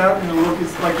sketched out and it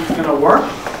looks like it's going to work,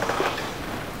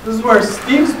 this is where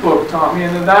Steve's book taught me,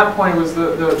 and at that point was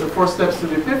the 4 Steps to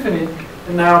the Epiphany,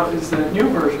 and now it's the new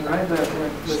version, right? The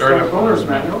Startup Owner's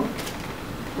Manual,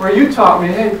 where you taught me,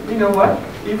 hey, you know what?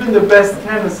 Even the best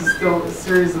canvas is still a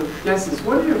series of guesses.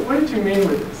 What did you mean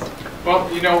with this? Well,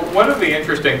 one of the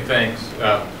interesting things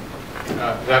that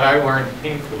I learned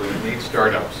painfully in these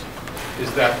startups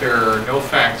is that there are no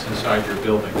facts inside your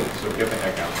building, so get the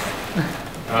heck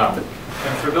out.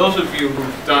 And for those of you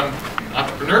who've done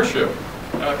entrepreneurship,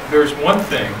 there's one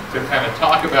thing to kind of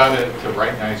talk about it, to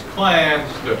write nice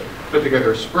plans, to put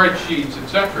together spreadsheets,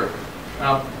 etc.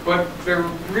 But there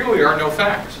really are no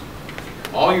facts.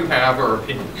 All you have are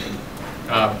opinions.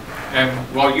 And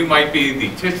while you might be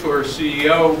the titular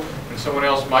CEO and someone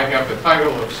else might have the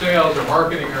title of sales or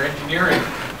marketing or engineering,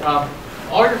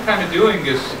 all you're kind of doing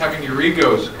is having your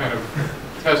egos kind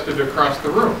of tested across the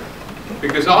room.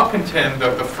 Because I'll contend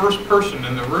that the first person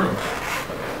in the room,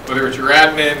 whether it's your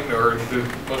admin or the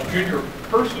most junior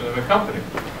person in the company,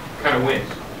 kind of wins.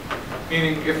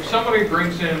 Meaning, if somebody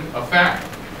brings in a fact,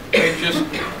 they just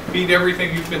beat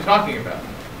everything you've been talking about.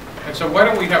 And so why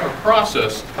don't we have a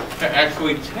process to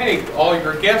actually take all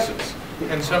your guesses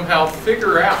and somehow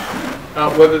figure out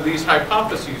whether these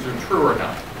hypotheses are true or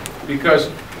not. Because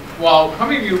while how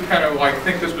many of you kind of like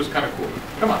think this was kind of cool?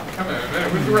 Come on a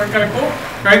minute, was it kind of cool?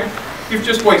 Right? You've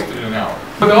just wasted an hour.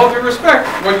 With all due respect,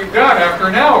 what you've got after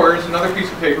an hour is another piece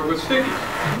of paper with stickies.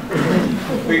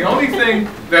 The only thing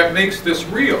that makes this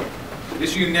real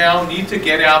is you now need to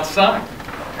get outside.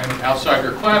 And outside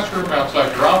your classroom,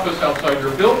 outside your office, outside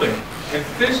your building, and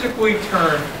physically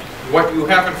turn what you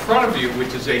have in front of you,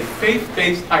 which is a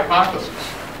faith-based hypothesis,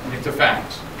 into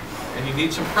facts. And you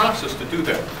need some process to do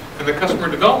that. And the customer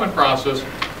development process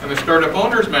and the Startup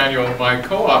Owner's Manual, my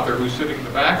co-author, who's sitting in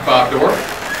the back, Bob Dorr,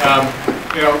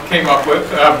 came up with,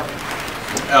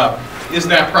 is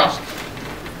that process.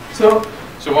 So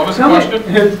what was the question?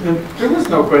 There was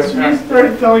no question. You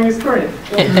started telling your story.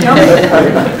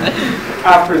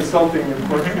 After insulting me, of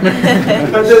course.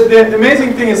 But the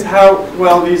amazing thing is how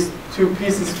well these two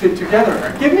pieces fit together.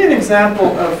 Give me an example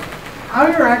of how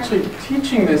you're actually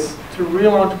teaching this to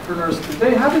real entrepreneurs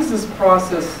today. How does this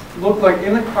process look like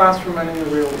in the classroom and in the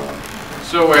real world?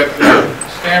 So at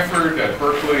Stanford, at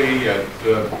Berkeley, at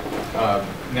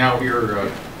now here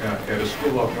at a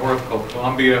school up north called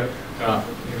Columbia,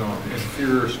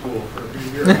 inferior school for a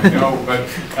few years, I know, but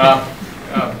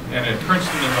and at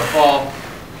Princeton in the fall,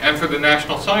 and for the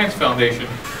National Science Foundation,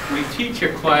 we teach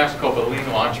a class called the Lean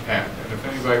Launchpad. And if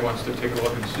anybody wants to take a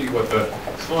look and see what the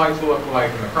slides look like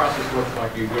and the process looks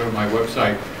like, you go to my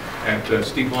website at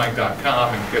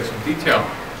steveblank.com and get some detail.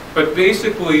 But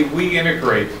basically, we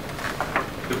integrate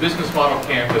the business model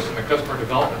canvas and the customer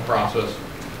development process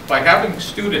by having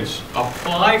students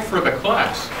apply for the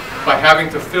class by having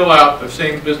to fill out the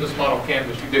same business model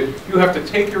canvas you did. You have to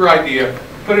take your idea,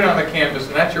 put it on the canvas,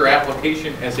 and that's your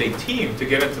application as a team to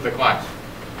get into the class.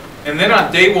 And then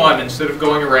on day one, instead of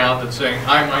going around and saying,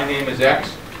 hi, my name is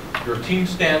X, your team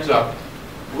stands up,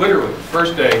 literally,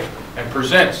 first day, and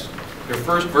presents their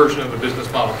first version of the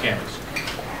business model canvas.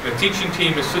 The teaching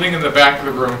team is sitting in the back of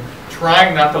the room,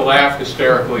 trying not to laugh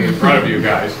hysterically in front of you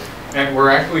guys, and we're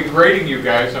actually grading you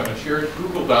guys on a shared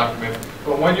Google document,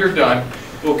 but when you're done,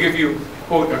 we'll give you,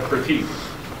 quote, a critique,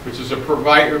 which is a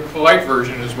polite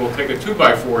version is we'll take a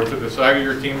 2x4 to the side of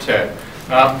your team's head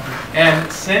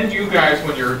and send you guys,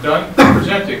 when you're done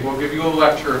presenting, we'll give you a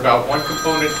lecture about one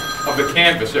component of the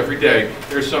canvas every day.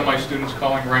 There's some of my students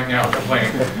calling right now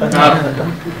complaining.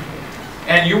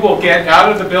 And you will get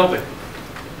out of the building,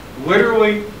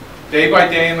 literally day by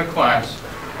day in the class,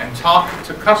 and talk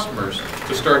to customers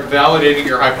to start validating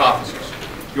your hypothesis.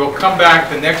 You'll come back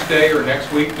the next day or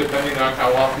next week, depending on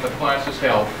how often the class is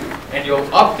held, and you'll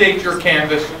update your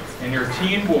canvas, and your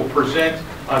team will present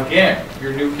again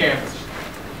your new canvas.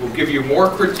 We'll give you more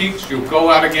critiques. You'll go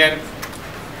out again.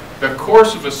 The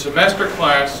course of a semester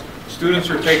class, students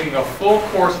are taking a full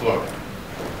course load.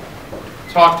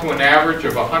 Talk to an average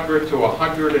of 100 to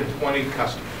 120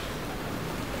 customers.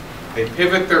 They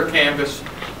pivot their canvas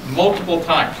multiple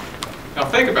times. Now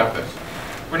think about this.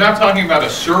 We're not talking about a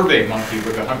survey monkey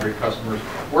with 100 customers.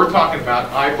 We're talking about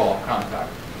eyeball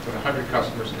contact with 100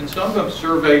 customers. And some of them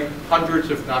survey hundreds,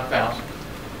 if not thousands.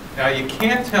 Now you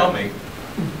can't tell me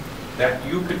that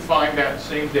you could find that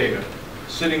same data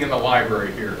sitting in the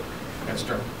library here at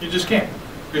Stern. You just can't.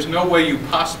 There's no way you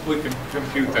possibly can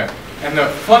compute that. And the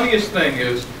funniest thing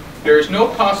is, there is no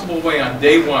possible way on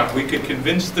day one we could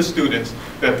convince the students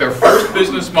that their first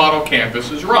business model canvas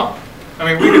is wrong. I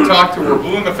mean, we could talk to her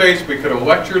blue in the face, we could have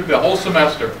lectured the whole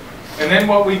semester. And then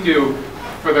what we do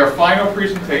for their final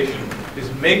presentation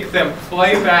is make them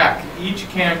play back each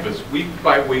canvas week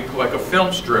by week like a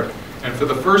film strip. And for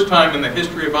the first time in the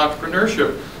history of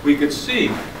entrepreneurship, we could see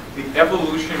the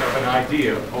evolution of an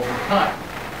idea over time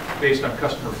based on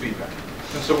customer feedback.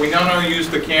 And so we not only use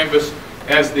the canvas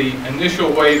as the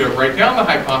initial way to write down the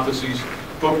hypotheses,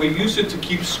 but we use it to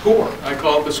keep score. I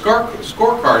call it the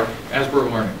scorecard as we're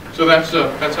learning. So that's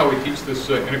how we teach this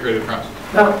integrated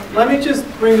process. Now, let me just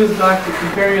bring this back to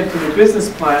comparing it to the business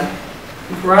plan.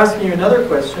 If we're asking you another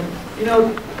question,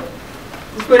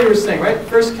 this is what you were saying, right?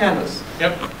 First canvas.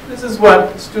 Yep. This is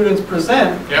what students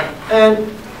present. Yep. And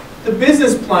the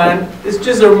business plan is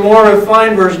just a more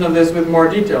refined version of this with more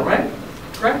detail, right?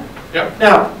 Right? Yep.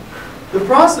 Now, the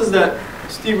process that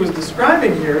Steve was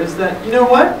describing here is that, you know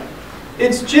what?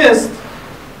 It's just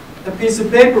a piece of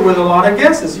paper with a lot of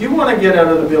guesses. You want to get out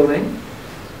of the building,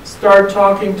 start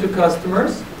talking to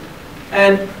customers,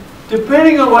 and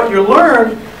depending on what you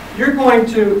learn, you're going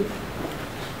to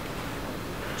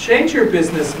change your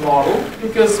business model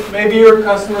because maybe your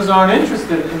customers aren't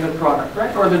interested in the product,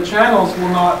 right? Or the channels will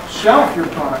not shelf your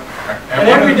product. And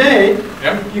every day,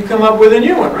 you come up with a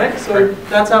new one, right? So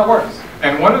that's how it works.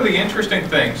 And one of the interesting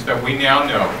things that we now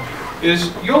know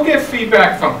is you'll get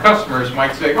feedback from customers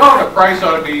might say, oh, the price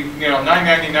ought to be, you know,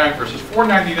 $9.99 versus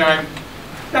 $4.99.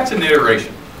 That's an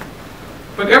iteration.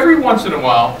 But every once in a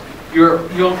while,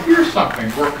 you'll hear something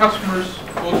where customers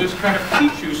will just kind of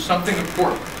teach you something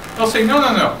important. They'll say, no,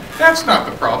 no, no, that's not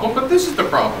the problem, but this is the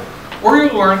problem. Or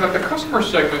you'll learn that the customer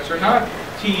segments are not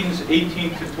teens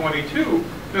 18 to 22,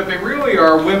 that they really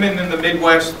are women in the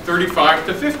Midwest 35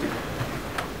 to 50.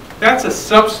 That's a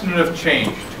substantive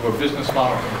change to a business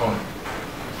model component.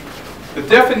 The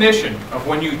definition of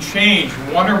when you change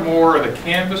one or more of the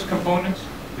canvas components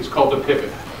is called a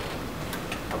pivot.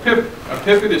 A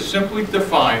pivot is simply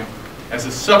defined as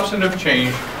a substantive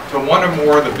change to one or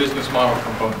more of the business model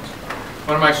components.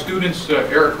 One of my students,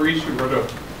 Eric Reese, who wrote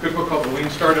a good book called The Lean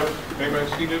Startup. Anybody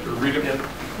seen it or read it?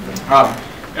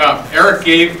 Eric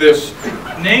gave this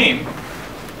name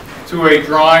to a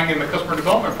drawing in the customer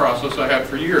development process I had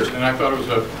for years, and I thought it was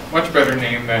a much better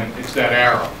name than It's That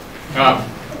Arrow.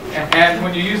 And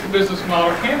when you use the business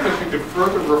model canvas, you could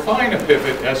further refine a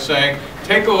pivot as saying,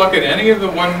 take a look at any of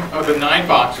the 9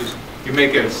 boxes, you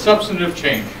make it a substantive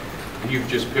change, and you've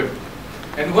just pivoted.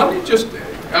 And let me just,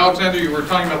 Alexander, you were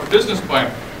talking about the business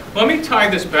plan. Let me tie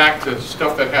this back to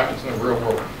stuff that happens in the real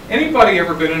world. Anybody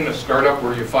ever been in a startup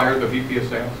where you fire the VP of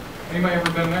sales? Anybody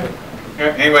ever been there?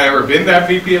 Anybody ever been that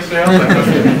VP of sales?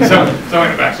 Someone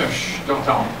in the back saying, shh, don't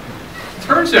tell them.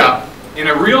 Turns out, in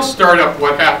a real startup,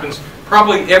 what happens,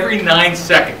 probably every 9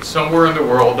 seconds, somewhere in the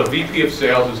world, the VP of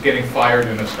sales is getting fired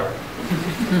in a startup.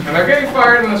 And they're getting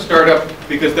fired in a startup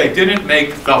because they didn't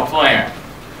make the plan.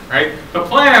 Right? The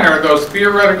plan are those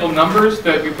theoretical numbers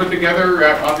that you put together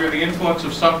under the influence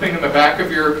of something in the back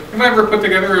of your, you might ever put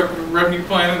together a revenue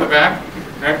plan in the back?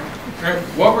 Right? Right?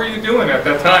 What were you doing at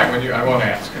that time when you, I won't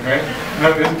ask, right?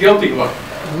 This guilty look.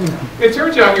 It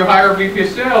turns out you hire a VP of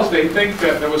sales, they think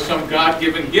that there was some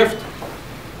God-given gift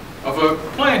of a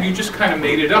plan. You just kind of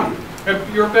made it up.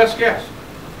 Your best guess.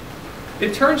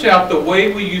 It turns out the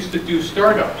way we used to do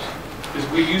startups is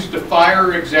we used to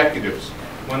fire executives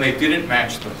when they didn't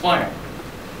match the plan.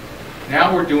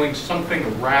 Now we're doing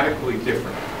something radically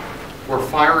different. We're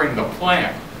firing the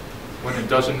plan when it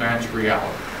doesn't match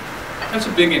reality. That's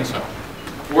a big insight.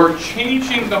 We're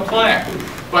changing the plan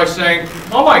by saying,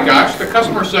 oh my gosh, the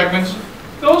customer segments,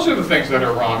 those are the things that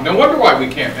are wrong. No wonder why we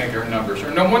can't make our numbers,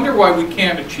 or no wonder why we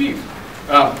can't achieve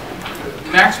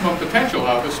maximum potential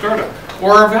out of the startup.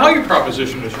 Or our value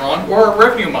proposition is wrong, or our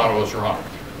revenue model is wrong.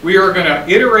 We are going to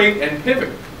iterate and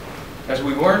pivot as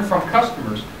we learn from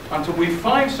customers until we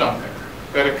find something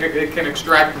that it can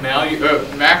extract value,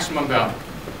 maximum value.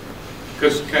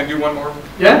 Because, can I do one more?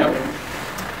 Yeah.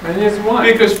 Many as one.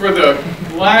 Because for the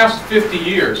last 50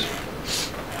 years,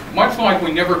 much like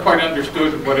we never quite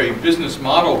understood what a business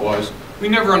model was, we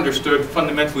never understood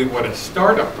fundamentally what a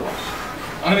startup was.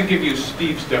 I'm going to give you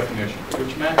Steve's definition,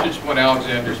 which matches what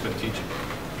Alexander's been teaching.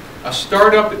 A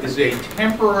startup is a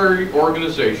temporary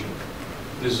organization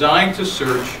designed to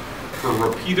search for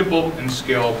repeatable and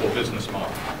scalable business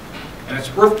model. And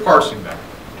it's worth parsing that.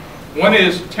 One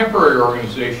is temporary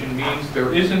organization means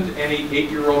there isn't any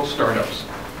 8-year-old startups.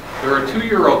 There are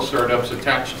 2-year-old startups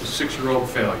attached to 6-year-old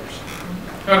failures.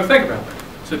 Now to think about that.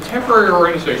 It's a temporary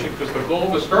organization because the goal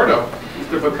of a startup is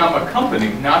to become a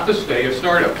company, not to stay a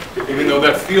startup, even though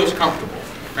that feels comfortable.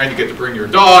 Right? You get to bring your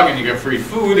dog and you get free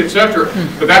food, etc.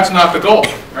 But that's not the goal.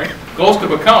 Right? The goal is to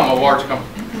become a large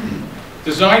company.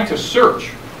 Designed to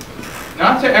search,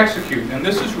 not to execute. And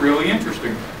this is really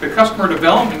interesting. The customer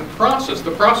development process,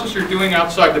 the process you're doing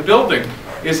outside the building,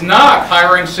 is not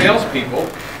hiring salespeople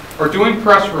or doing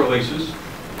press releases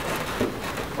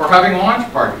or having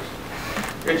launch parties.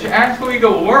 It's actually to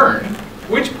learn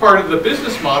which part of the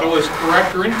business model is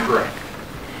correct or incorrect.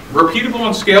 Repeatable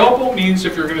and scalable means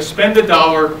if you're going to spend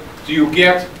 $1, do you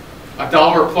get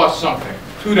 $1 plus something,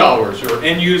 $2 or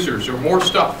end users or more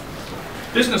stuff.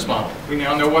 Business model, we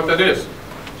now know what that is.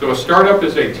 So a startup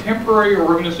is a temporary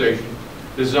organization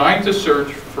designed to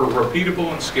search for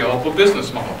repeatable and scalable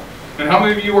business model. And how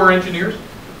many of you are engineers?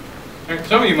 And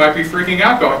some of you might be freaking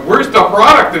out going, where's the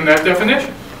product in that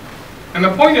definition? And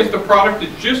the point is, the product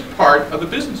is just part of the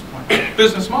business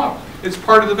model. It's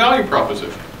part of the value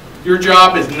proposition. Your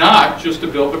job is not just to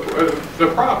build the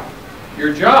product.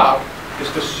 Your job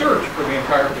is to search for the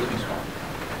entire business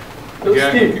model.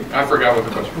 Again, Steve. I forgot what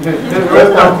the question was. There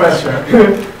was no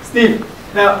question.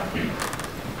 Steve, now,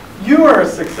 you are a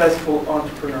successful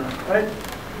entrepreneur, right?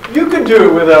 You could do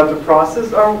it without the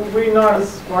process. Are we not as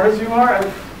smart as you are?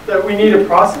 That we need a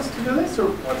process to do this, or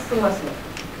what's the lesson?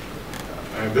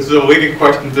 This is a leading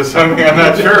question to something I'm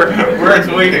not sure where it's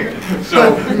leading.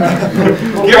 So,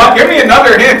 give me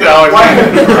another hint, Alex.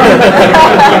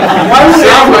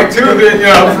 Sounds like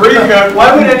three.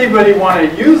 Why would anybody want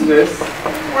to use this?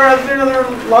 Whereas there are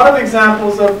a lot of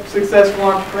examples of successful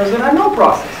entrepreneurs that have no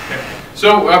process.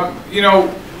 So,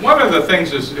 one of the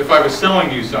things is, if I was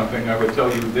selling you something, I would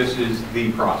tell you this is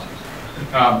the process.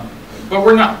 But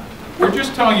we're not. We're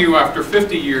just telling you after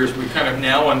 50 years, we kind of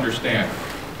now understand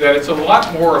that it's a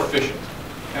lot more efficient,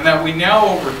 and that we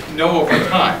now know over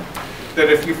time that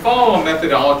if you follow a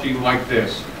methodology like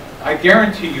this, I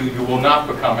guarantee you, you will not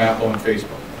become Apple and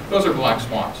Facebook. Those are black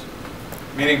swans.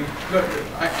 Meaning,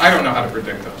 I don't know how to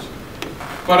predict those.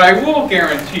 But I will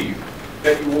guarantee you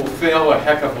that you will fail a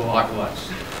heck of a lot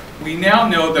less. We now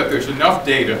know that there's enough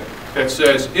data that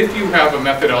says if you have a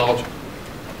methodology,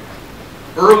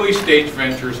 early stage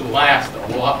ventures last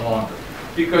a lot longer.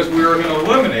 Because we are going to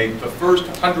eliminate the first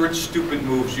 100 stupid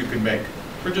moves you can make.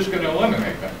 We're just going to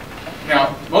eliminate them.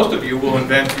 Now, most of you will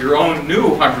invent your own new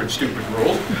 100 stupid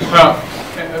rules,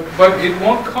 but it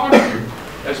won't cost you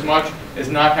as much as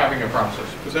not having a process.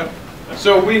 Is that?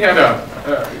 So we had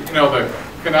the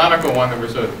canonical one. There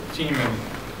was a team in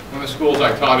one of the schools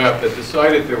I taught at that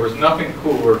decided there was nothing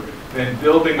cooler than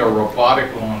building a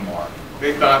robotic lawnmower.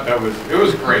 They thought it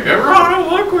was great. They were, oh,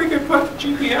 look, we could put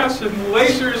GPS and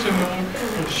lasers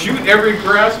and shoot every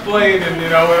grass blade and,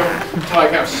 like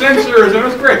have sensors. And it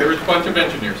was great. There was a bunch of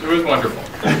engineers. It was wonderful.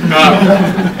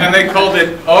 And they called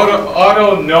it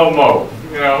Auto-No-Mo.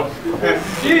 And,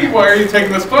 gee, why are you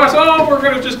taking this class? Oh, we're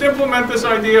going to just implement this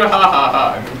idea, ha, ha,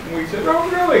 ha. And we said, oh,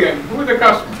 really? And who are the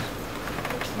customers?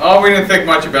 Oh, we didn't think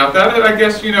much about that. And I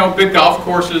guess, big golf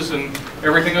courses and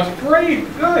everything else. Great,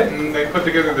 good. And they put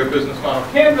together their business model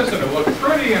canvas, and it looked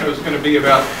pretty, and it was going to be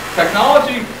about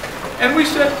technology. And we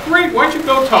said, great, why don't you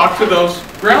go talk to those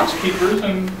groundskeepers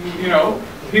and,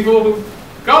 people who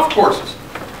golf courses.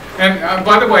 And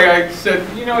by the way, I said,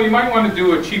 you might want to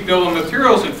do a cheap bill of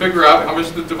materials and figure out how much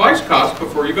the device costs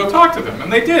before you go talk to them.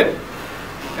 And they did.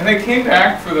 And they came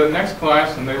back for the next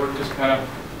class, and they were just kind of,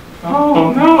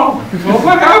 oh, no. Well,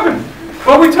 what happened?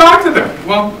 Well, we talked to them.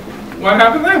 Well, what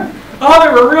happened then? Oh,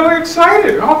 they were really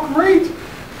excited. Oh, great.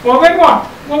 Well, then what?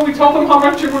 Well, we told them how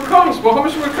much it would cost. Well, how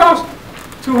much it would cost?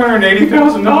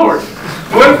 $280,000.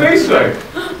 What did they say?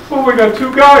 Well, we got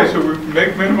two guys who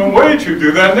make minimum wage who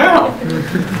do that now.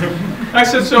 I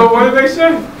said, so what did they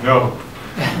say? No.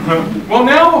 Well,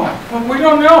 now what? Well, we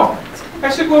don't know. I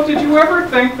said, well, did you ever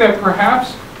think that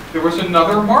perhaps there was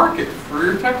another market for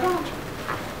your technology?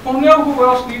 Well, no, who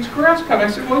else needs grass cut? I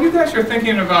said, well, you guys are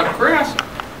thinking about grass.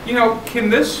 Can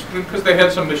this, because they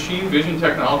had some machine vision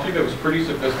technology that was pretty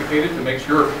sophisticated to make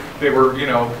sure they were,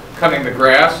 cutting the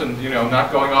grass and,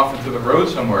 not going off into the road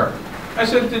somewhere. I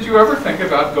said, did you ever think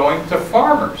about going to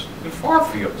farmers in farm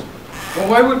fields? Well,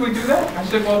 why would we do that? I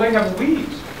said, well, they have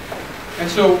weeds. And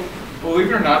so, believe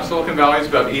it or not, Silicon Valley is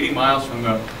about 80 miles from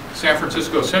the San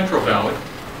Francisco Central Valley,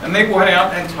 and they went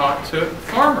out and talked to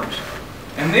farmers.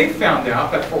 And they found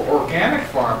out that for organic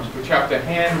farms, which have to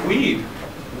hand weed,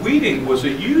 weeding was a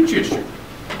huge issue.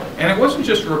 And it wasn't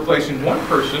just replacing one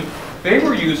person. They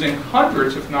were using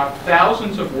hundreds, if not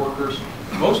thousands of workers,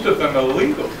 most of them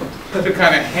illegal, to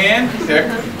kind of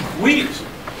hand-pick weeds.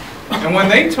 And when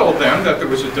they told them that there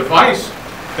was a device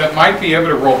that might be able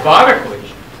to robotically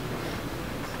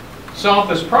solve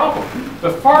this problem, the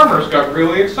farmers got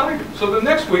really excited. So the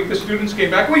next week, the students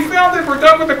came back, we found it, we're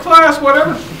done with the class,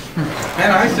 whatever.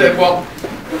 And I said, well,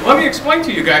 let me explain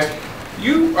to you guys.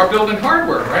 You are building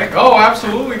hardware, right? Oh,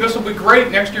 absolutely, this will be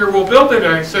great. Next year we'll build it.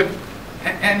 And I said,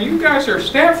 and you guys are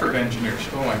Stanford engineers.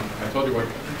 Oh, I told you what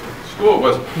school it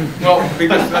was. Well,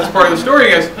 because that's part of the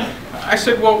story is, I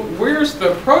said, well, where's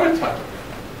the prototype?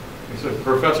 He said,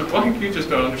 Professor Blank, you just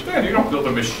don't understand. You don't build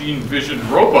a machine vision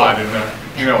robot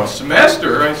in a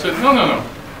semester. I said, no,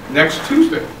 next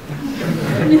Tuesday.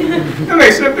 And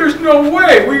they said, there's no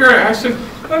way. I said,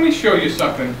 let me show you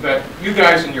something that you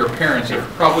guys and your parents have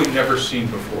probably never seen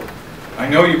before. I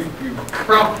know you've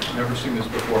probably never seen this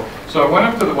before. So I went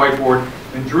up to the whiteboard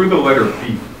and drew the letter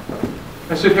B.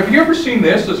 I said, have you ever seen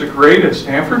this as a grade at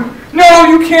Stanford? No,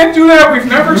 you can't do that. We've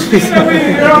never seen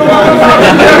it.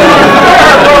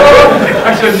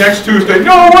 I said, next Tuesday.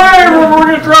 No way. We're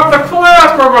going to drop the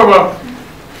class. Blah, blah, blah.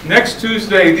 Next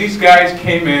Tuesday, these guys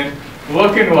came in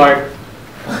looking like,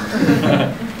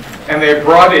 and they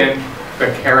brought in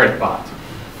the Carrot Bot.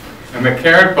 And the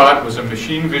Carrot Bot was a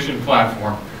machine vision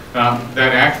platform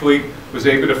that actually was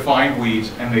able to find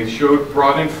weeds, and they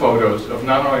brought in photos of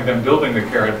not only them building the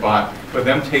Carrot Bot, but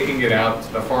them taking it out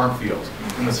to the farm fields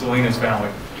in the Salinas Valley.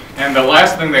 And the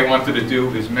last thing they wanted to do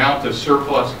is mount a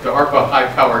surplus, the ARPA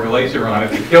high-powered laser on it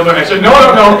to kill them. I said, no,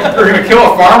 no, no, they're going to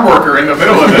kill a farm worker in the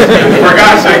middle of this. For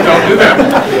God's sake, don't do that.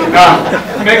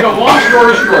 To make a long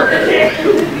story short,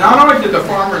 not only did the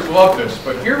farmers love this,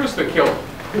 but here was the killer.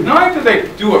 Not only did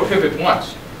they do a pivot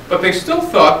once, but they still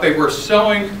thought they were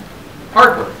selling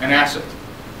hardware, an asset.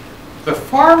 The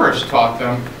farmers taught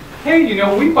them, hey, you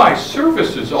know, we buy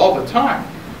services all the time.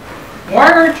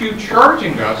 Why aren't you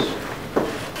charging us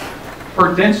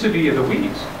per density of the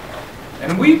weeds?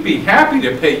 And we'd be happy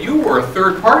to pay you or a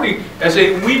third party as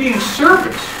a weeding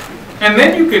service. And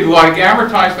then you could like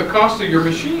amortize the cost of your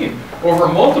machine over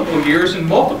multiple years and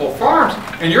multiple farms,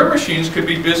 and your machines could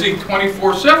be busy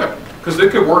 24/7 because they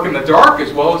could work in the dark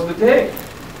as well as the day.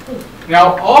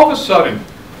 Now, all of a sudden,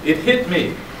 it hit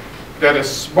me that as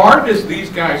smart as these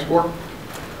guys were,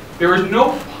 there is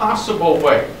no possible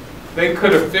way they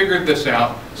could have figured this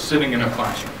out sitting in a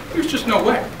classroom. There's just no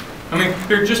way. I mean,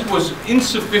 there just was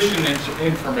insufficient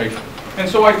information. And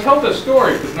so I tell this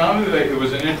story because not only it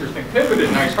was an interesting pivot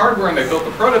and nice hardware and they built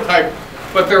a prototype,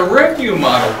 but their revenue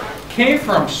model came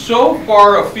from so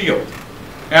far afield.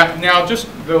 Now just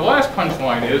the last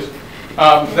punchline is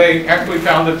they actually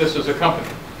founded this as a company.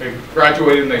 They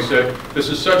graduated and they said, this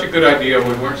is such a good idea,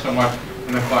 we learned so much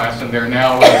in the class, and they're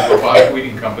now a robotic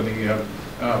weeding company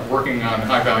working on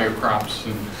high-value crops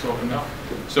in Silicon Valley.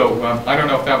 So I don't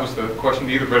know if that was the question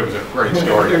either, but it was a great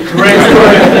story. Great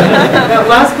story. Now,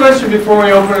 last question before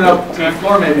we open it up to the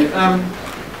floor, maybe.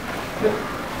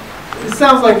 It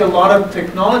sounds like a lot of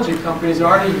technology companies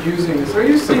are already using this. Are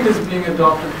you seeing this being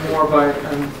adopted more by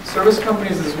service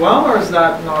companies as well, or is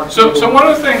that not? So one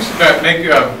of the things that make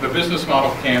the business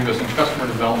model canvas and customer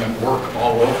development work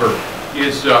all over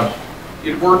is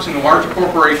it works in large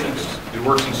corporations, it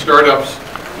works in startups.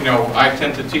 You know, I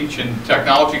tend to teach in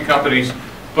technology companies,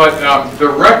 but the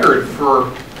record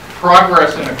for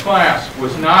progress in a class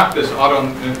was not this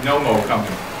Autonomo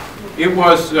company. It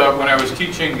was when I was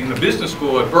teaching in the business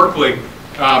school at Berkeley,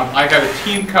 I had a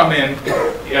team come in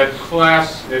at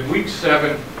class at week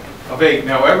 7 of 8.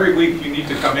 Now every week you need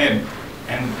to come in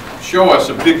and show us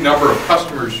a big number of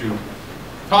customers you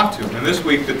talked to. And this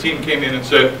week the team came in and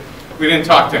said, we didn't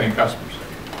talk to any customers.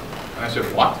 And I said,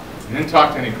 what? You didn't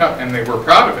talk to any customers? And they were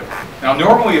proud of it. Now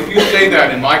normally if you say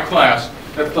that in my class,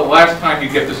 that's the last time you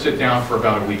get to sit down for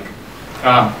about a week.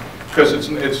 Because it's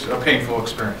a painful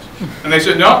experience. And they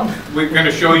said, no, we're going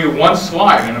to show you one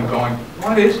slide. And I'm going,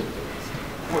 what is it?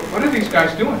 What are these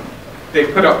guys doing?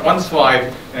 They put up one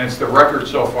slide, and it's the record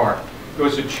so far. It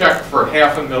was a check for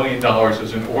 $500,000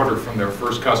 as an order from their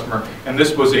first customer, and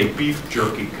this was a beef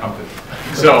jerky company.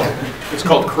 So it's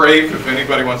called Crave, if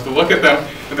anybody wants to look at them.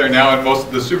 They're now in most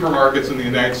of the supermarkets in the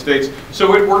United States.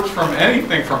 So it works from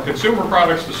anything from consumer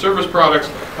products to service products.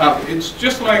 It's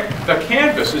just like the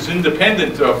canvas is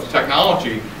independent of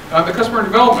technology. The customer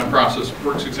development process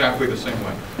works exactly the same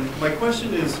way. My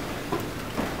question is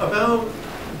about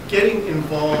getting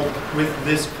involved with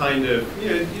this kind of,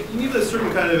 you need a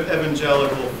certain kind of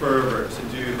evangelical fervor to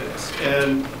do this.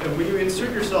 And when you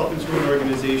insert yourself into an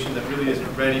organization that really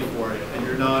isn't ready for it, and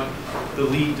you're not the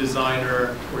lead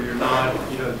designer, or you're not,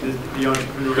 the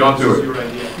entrepreneur, don't do it. Your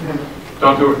idea.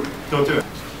 Don't do it. Don't do it.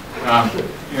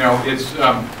 It's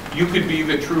you could be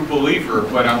the true believer,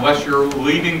 but unless you're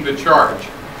leading the charge,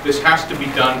 this has to be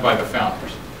done by the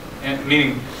founders. And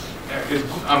meaning,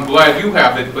 I'm glad you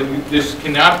have it, but this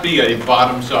cannot be a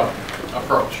bottoms-up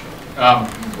approach.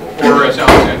 Or as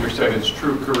Alexander said, it's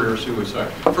true career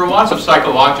suicide. For lots of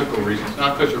psychological reasons,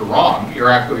 not because you're wrong, you're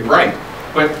actually right.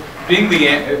 But being the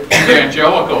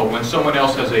evangelical when someone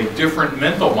else has a different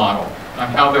mental model on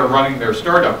how they're running their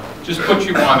startup just puts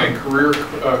you on a career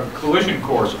collision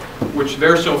course, which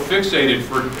they're so fixated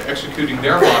for executing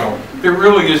their model, there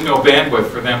really is no bandwidth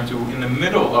for them to, in the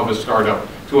middle of a startup,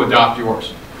 to adopt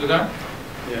yours. That?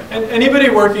 Yeah. And anybody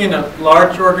working in a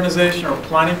large organization or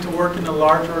planning to work in a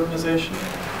large organization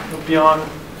beyond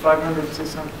 500,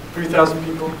 600, 3,000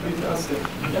 people? 3,000.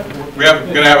 Yeah. We're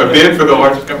going to have a bid for the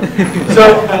largest company.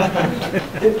 So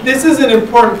this is an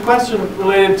important question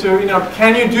related to,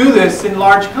 can you do this in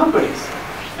large companies?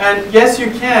 And yes, you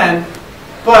can,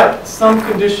 but some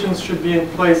conditions should be in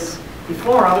place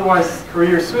before, otherwise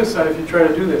career suicide if you try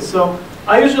to do this. So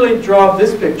I usually draw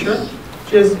this picture,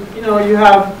 which is, you know, you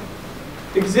have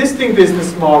existing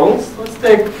business models. Let's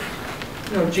take,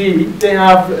 you know, GE. They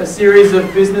have a series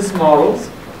of business models,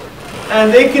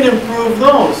 and they can improve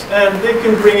those, and they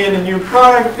can bring in a new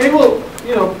product. They will,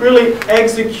 you know, really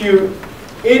execute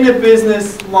in a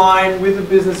business line with a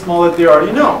business model that they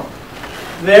already know.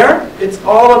 There, it's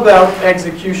all about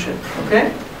execution,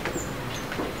 okay?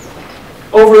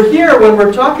 Over here, when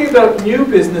we're talking about new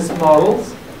business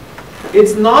models,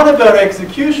 it's not about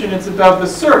execution, it's about the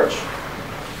search.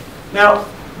 Now,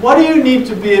 what do you need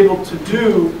to be able to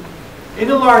do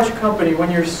in a large company when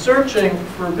you're searching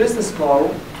for a business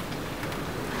model?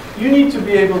 You need to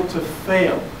be able to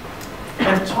fail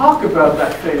and talk about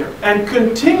that failure, and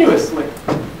continuously.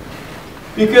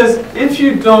 Because if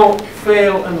you don't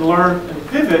fail and learn and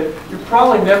pivot, you're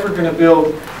probably never going to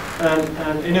build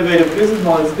an innovative business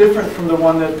model that's different from the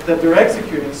one that they're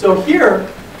executing. So here,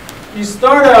 you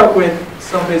start out with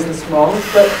some business models,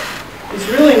 but it's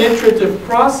really an iterative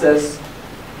process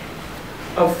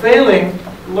of failing,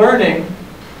 learning,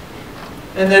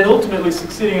 and then ultimately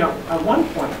succeeding at one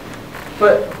point.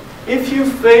 But if you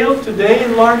fail today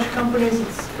in large companies,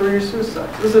 it's career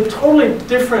suicide. There's a totally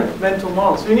different mental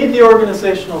model. So you need the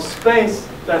organizational space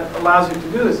that allows you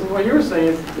to do this. And what you were saying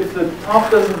is, if the top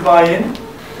doesn't buy in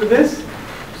to this,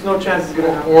 there's no chance it's going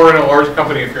to happen. Or in a large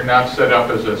company, if you're not set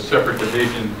up as a separate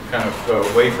division, kind of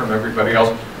away from everybody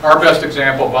else. Our best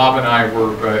example, Bob and I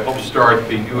helped start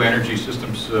the new energy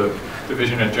systems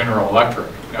division at General Electric.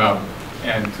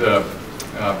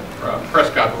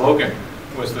 Prescott Logan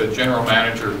was the general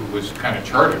manager who was kind of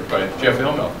chartered by Jeff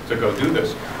Immelt to go do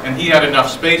this. And he had enough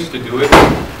space to do it.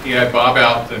 He had Bob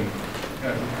out, and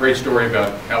a great story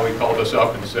about how he called us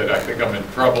up and said, I think I'm in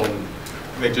trouble. And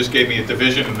they just gave me a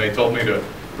division, and they told me to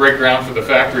break ground for the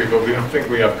factory, but we don't think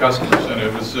we have customers. And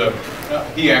it was,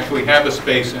 he actually had the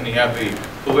space, and he had the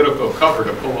political cover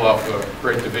to pull off a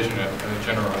great division at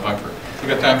General Electric. You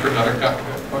got time for another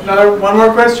question? One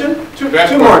more question? Two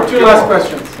last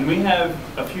questions. And we have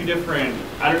a few different,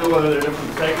 I don't know whether they're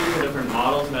different segments or different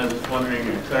models, and I was just wondering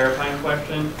a clarifying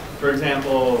question. For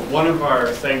example, one of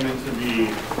our segments would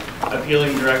be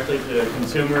appealing directly to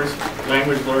consumers,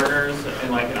 language learners,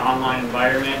 in like an online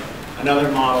environment.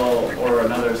 Another model or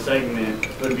another segment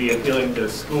would be appealing to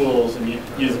schools and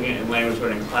using it in language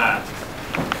learning class.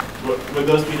 Would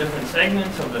those be different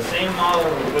segments of the same model,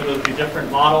 or would those be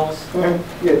different models?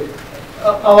 Yeah.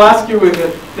 I'll ask you with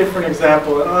a different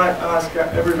example, and I'll ask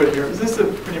everybody here. This is a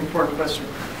pretty important question.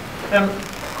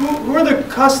 Who are the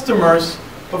customers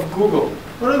of Google?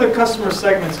 What are the customer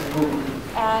segments of Google?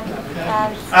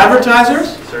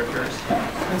 Advertisers? Searchers.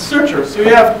 And searchers. So you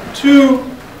have two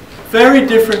very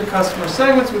different customer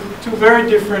segments with two very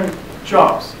different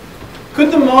jobs. Could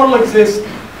the model exist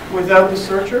without the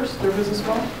searchers, their business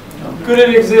model? Could it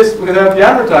exist without the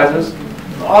advertisers?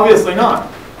 Obviously not.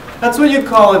 That's what you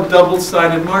call a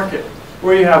double-sided market,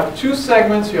 where you have two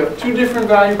segments, you have two different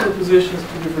value propositions,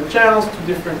 two different channels, two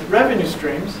different revenue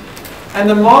streams, and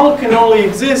the model can only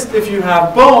exist if you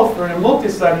have both, or in a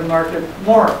multi-sided market,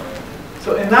 more.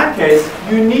 So in that case,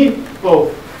 you need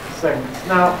both segments.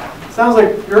 Now, it sounds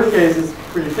like your case is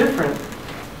pretty different.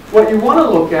 What you want to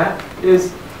look at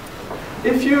is,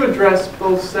 if you address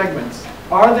both segments,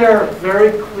 are there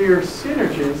very clear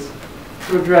synergies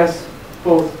to address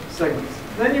both segments?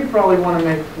 Then you probably want to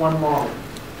make one model.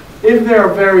 If they are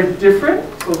very different,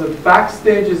 so the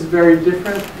backstage is very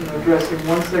different in addressing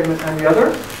one segment and the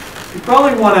other, you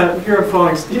probably want to, here I'm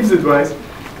following Steve's advice,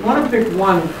 you want to pick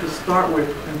one to start with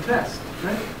and test,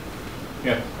 right?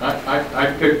 Yeah,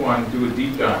 I'd pick one, do a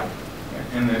deep dive,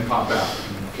 and then pop out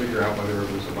and figure out whether it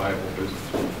was a viable business.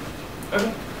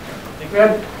 Okay. We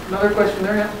had another question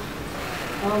there, yeah?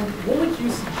 What would you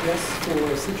suggest for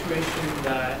a situation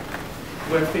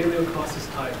where failure cost is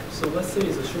higher? So let's say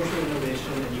it's a social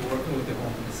innovation and you're working with the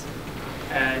homeless,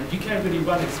 and you can't really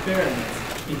run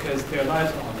experiments because their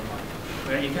lives are on the line.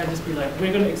 Right? You can't just be like,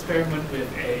 we're going to experiment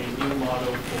with a new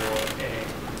model for a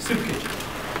soup kitchen.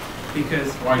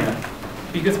 Because why not?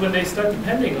 Because when they start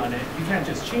depending on it, you can't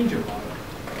just change your model.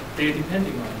 They're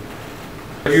depending on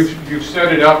it. You've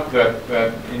set it up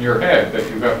that in your head that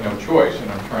you have no choice, and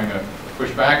I'm trying to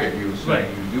push back at you saying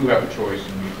you do have a choice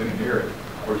and you didn't hear it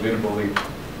or didn't believe it.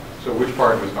 So which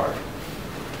part was hard?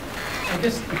 I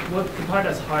guess the part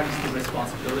that's hard is the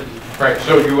responsibility. Right,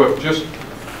 so you have just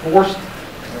forced,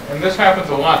 and this happens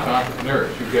a lot to entrepreneurs.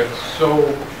 You get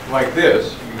so like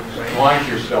this, you blind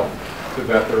yourself to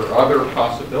that there are other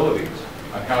possibilities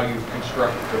on how you've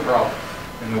constructed the problem.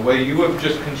 And the way you have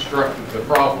just constructed the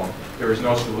problem, there is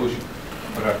no solution.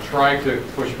 What I've tried to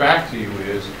push back to you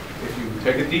is if you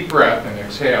take a deep breath and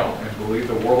exhale and believe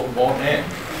the world won't end,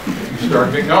 you start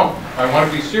thinking, no, I want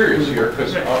to be serious here,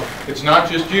 because it's not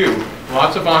just you.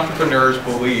 Lots of entrepreneurs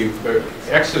believe the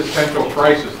existential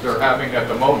crisis they're having at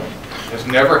the moment has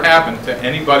never happened to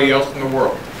anybody else in the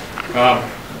world.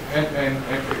 And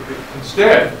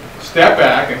instead, step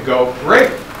back and go,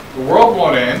 great, the world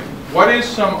won't end. What is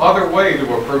some other way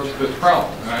to approach this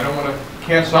problem? And I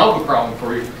can't solve the problem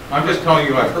for you. I'm just telling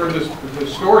you, I've heard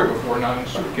this story before, not in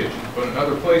soup kitchens, but in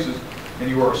other places, and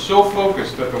you are so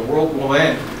focused that the world will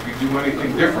end if you do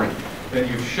anything different,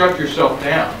 then you shut yourself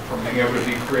down from being able to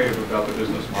be creative about the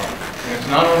business model. And it's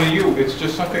not only you, it's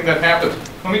just something that happens.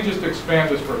 Let me just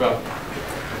expand this for about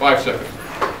 5 seconds.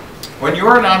 When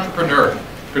you're an entrepreneur,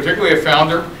 particularly a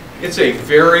founder, it's a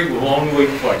very lonely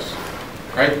place,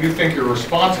 right? You think you're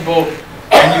responsible,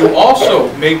 and you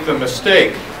also make the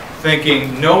mistake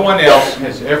thinking no one else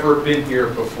has ever been here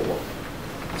before.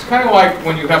 It's kind of like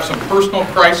when you have some personal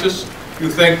crisis, you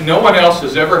think no one else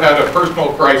has ever had a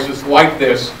personal crisis like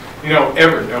this,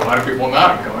 ever. A lot of people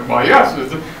not going, well, yes.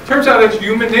 It turns out it's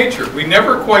human nature. We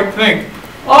never quite think,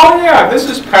 oh yeah, this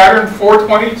is pattern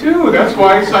 422. That's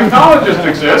why psychologists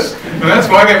exist, and that's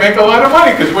why they make a lot of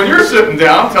money. Because when you're sitting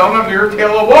down telling them your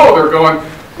tale of woe, they're going,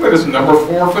 well, this is number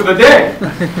 4 for the day.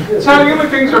 That's how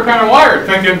human beings are kind of wired,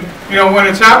 thinking, when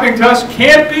it's happening to us,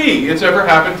 can't be it's ever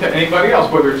happened to anybody else,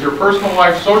 whether it's your personal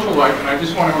life, social life, and I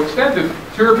just want to extend it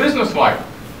to your business life.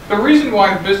 The reason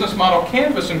why the business model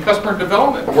canvas and customer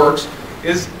development works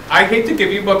is, I hate to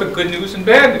give you both the good news and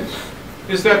bad news,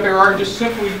 is that there are just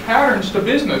simply patterns to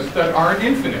business that aren't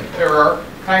infinite. There are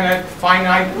kind of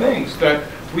finite things that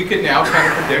we can now kind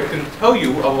of predict and tell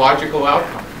you a logical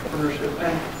outcome.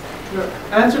 And the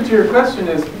answer to your question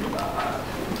is,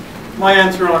 my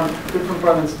answer on different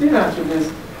part than Steve answered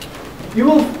is,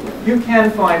 you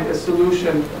can find a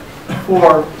solution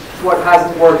for what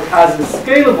hasn't worked as a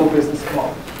scalable business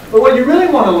model. But what you really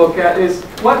want to look at is,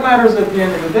 what matters at the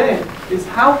end of the day is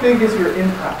how big is your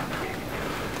impact.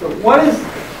 So what is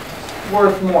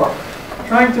worth more?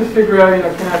 Trying to figure out,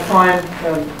 can I find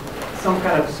some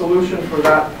kind of solution for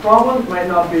that problem? It might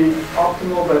not be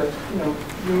optimal, but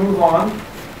you move on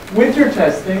with your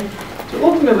testing to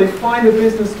ultimately find a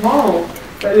business model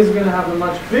that is going to have a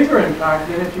much bigger impact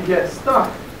than if you get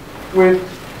stuck with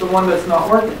the one that's not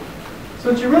working.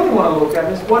 So what you really want to look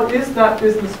at is, what is that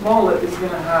business model that is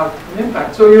going to have an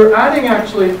impact? So you're adding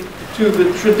actually to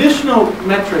the traditional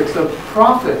metrics of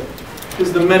profit,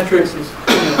 is the metrics is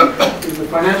the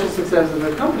financial success of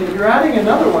the company. You're adding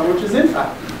another one, which is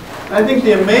impact. And I think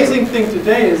the amazing thing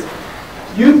today is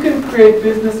you can create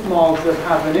business models that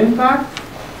have an impact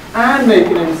and make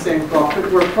it in the same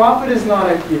profit, where profit is not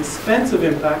at the expense of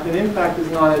impact, and impact is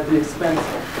not at the expense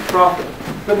of profit.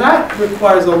 But that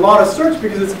requires a lot of search,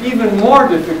 because it's even more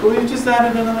difficult. You just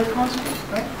added another constant,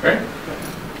 right? Great.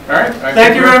 All right.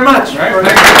 Thank you very much. All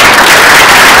right.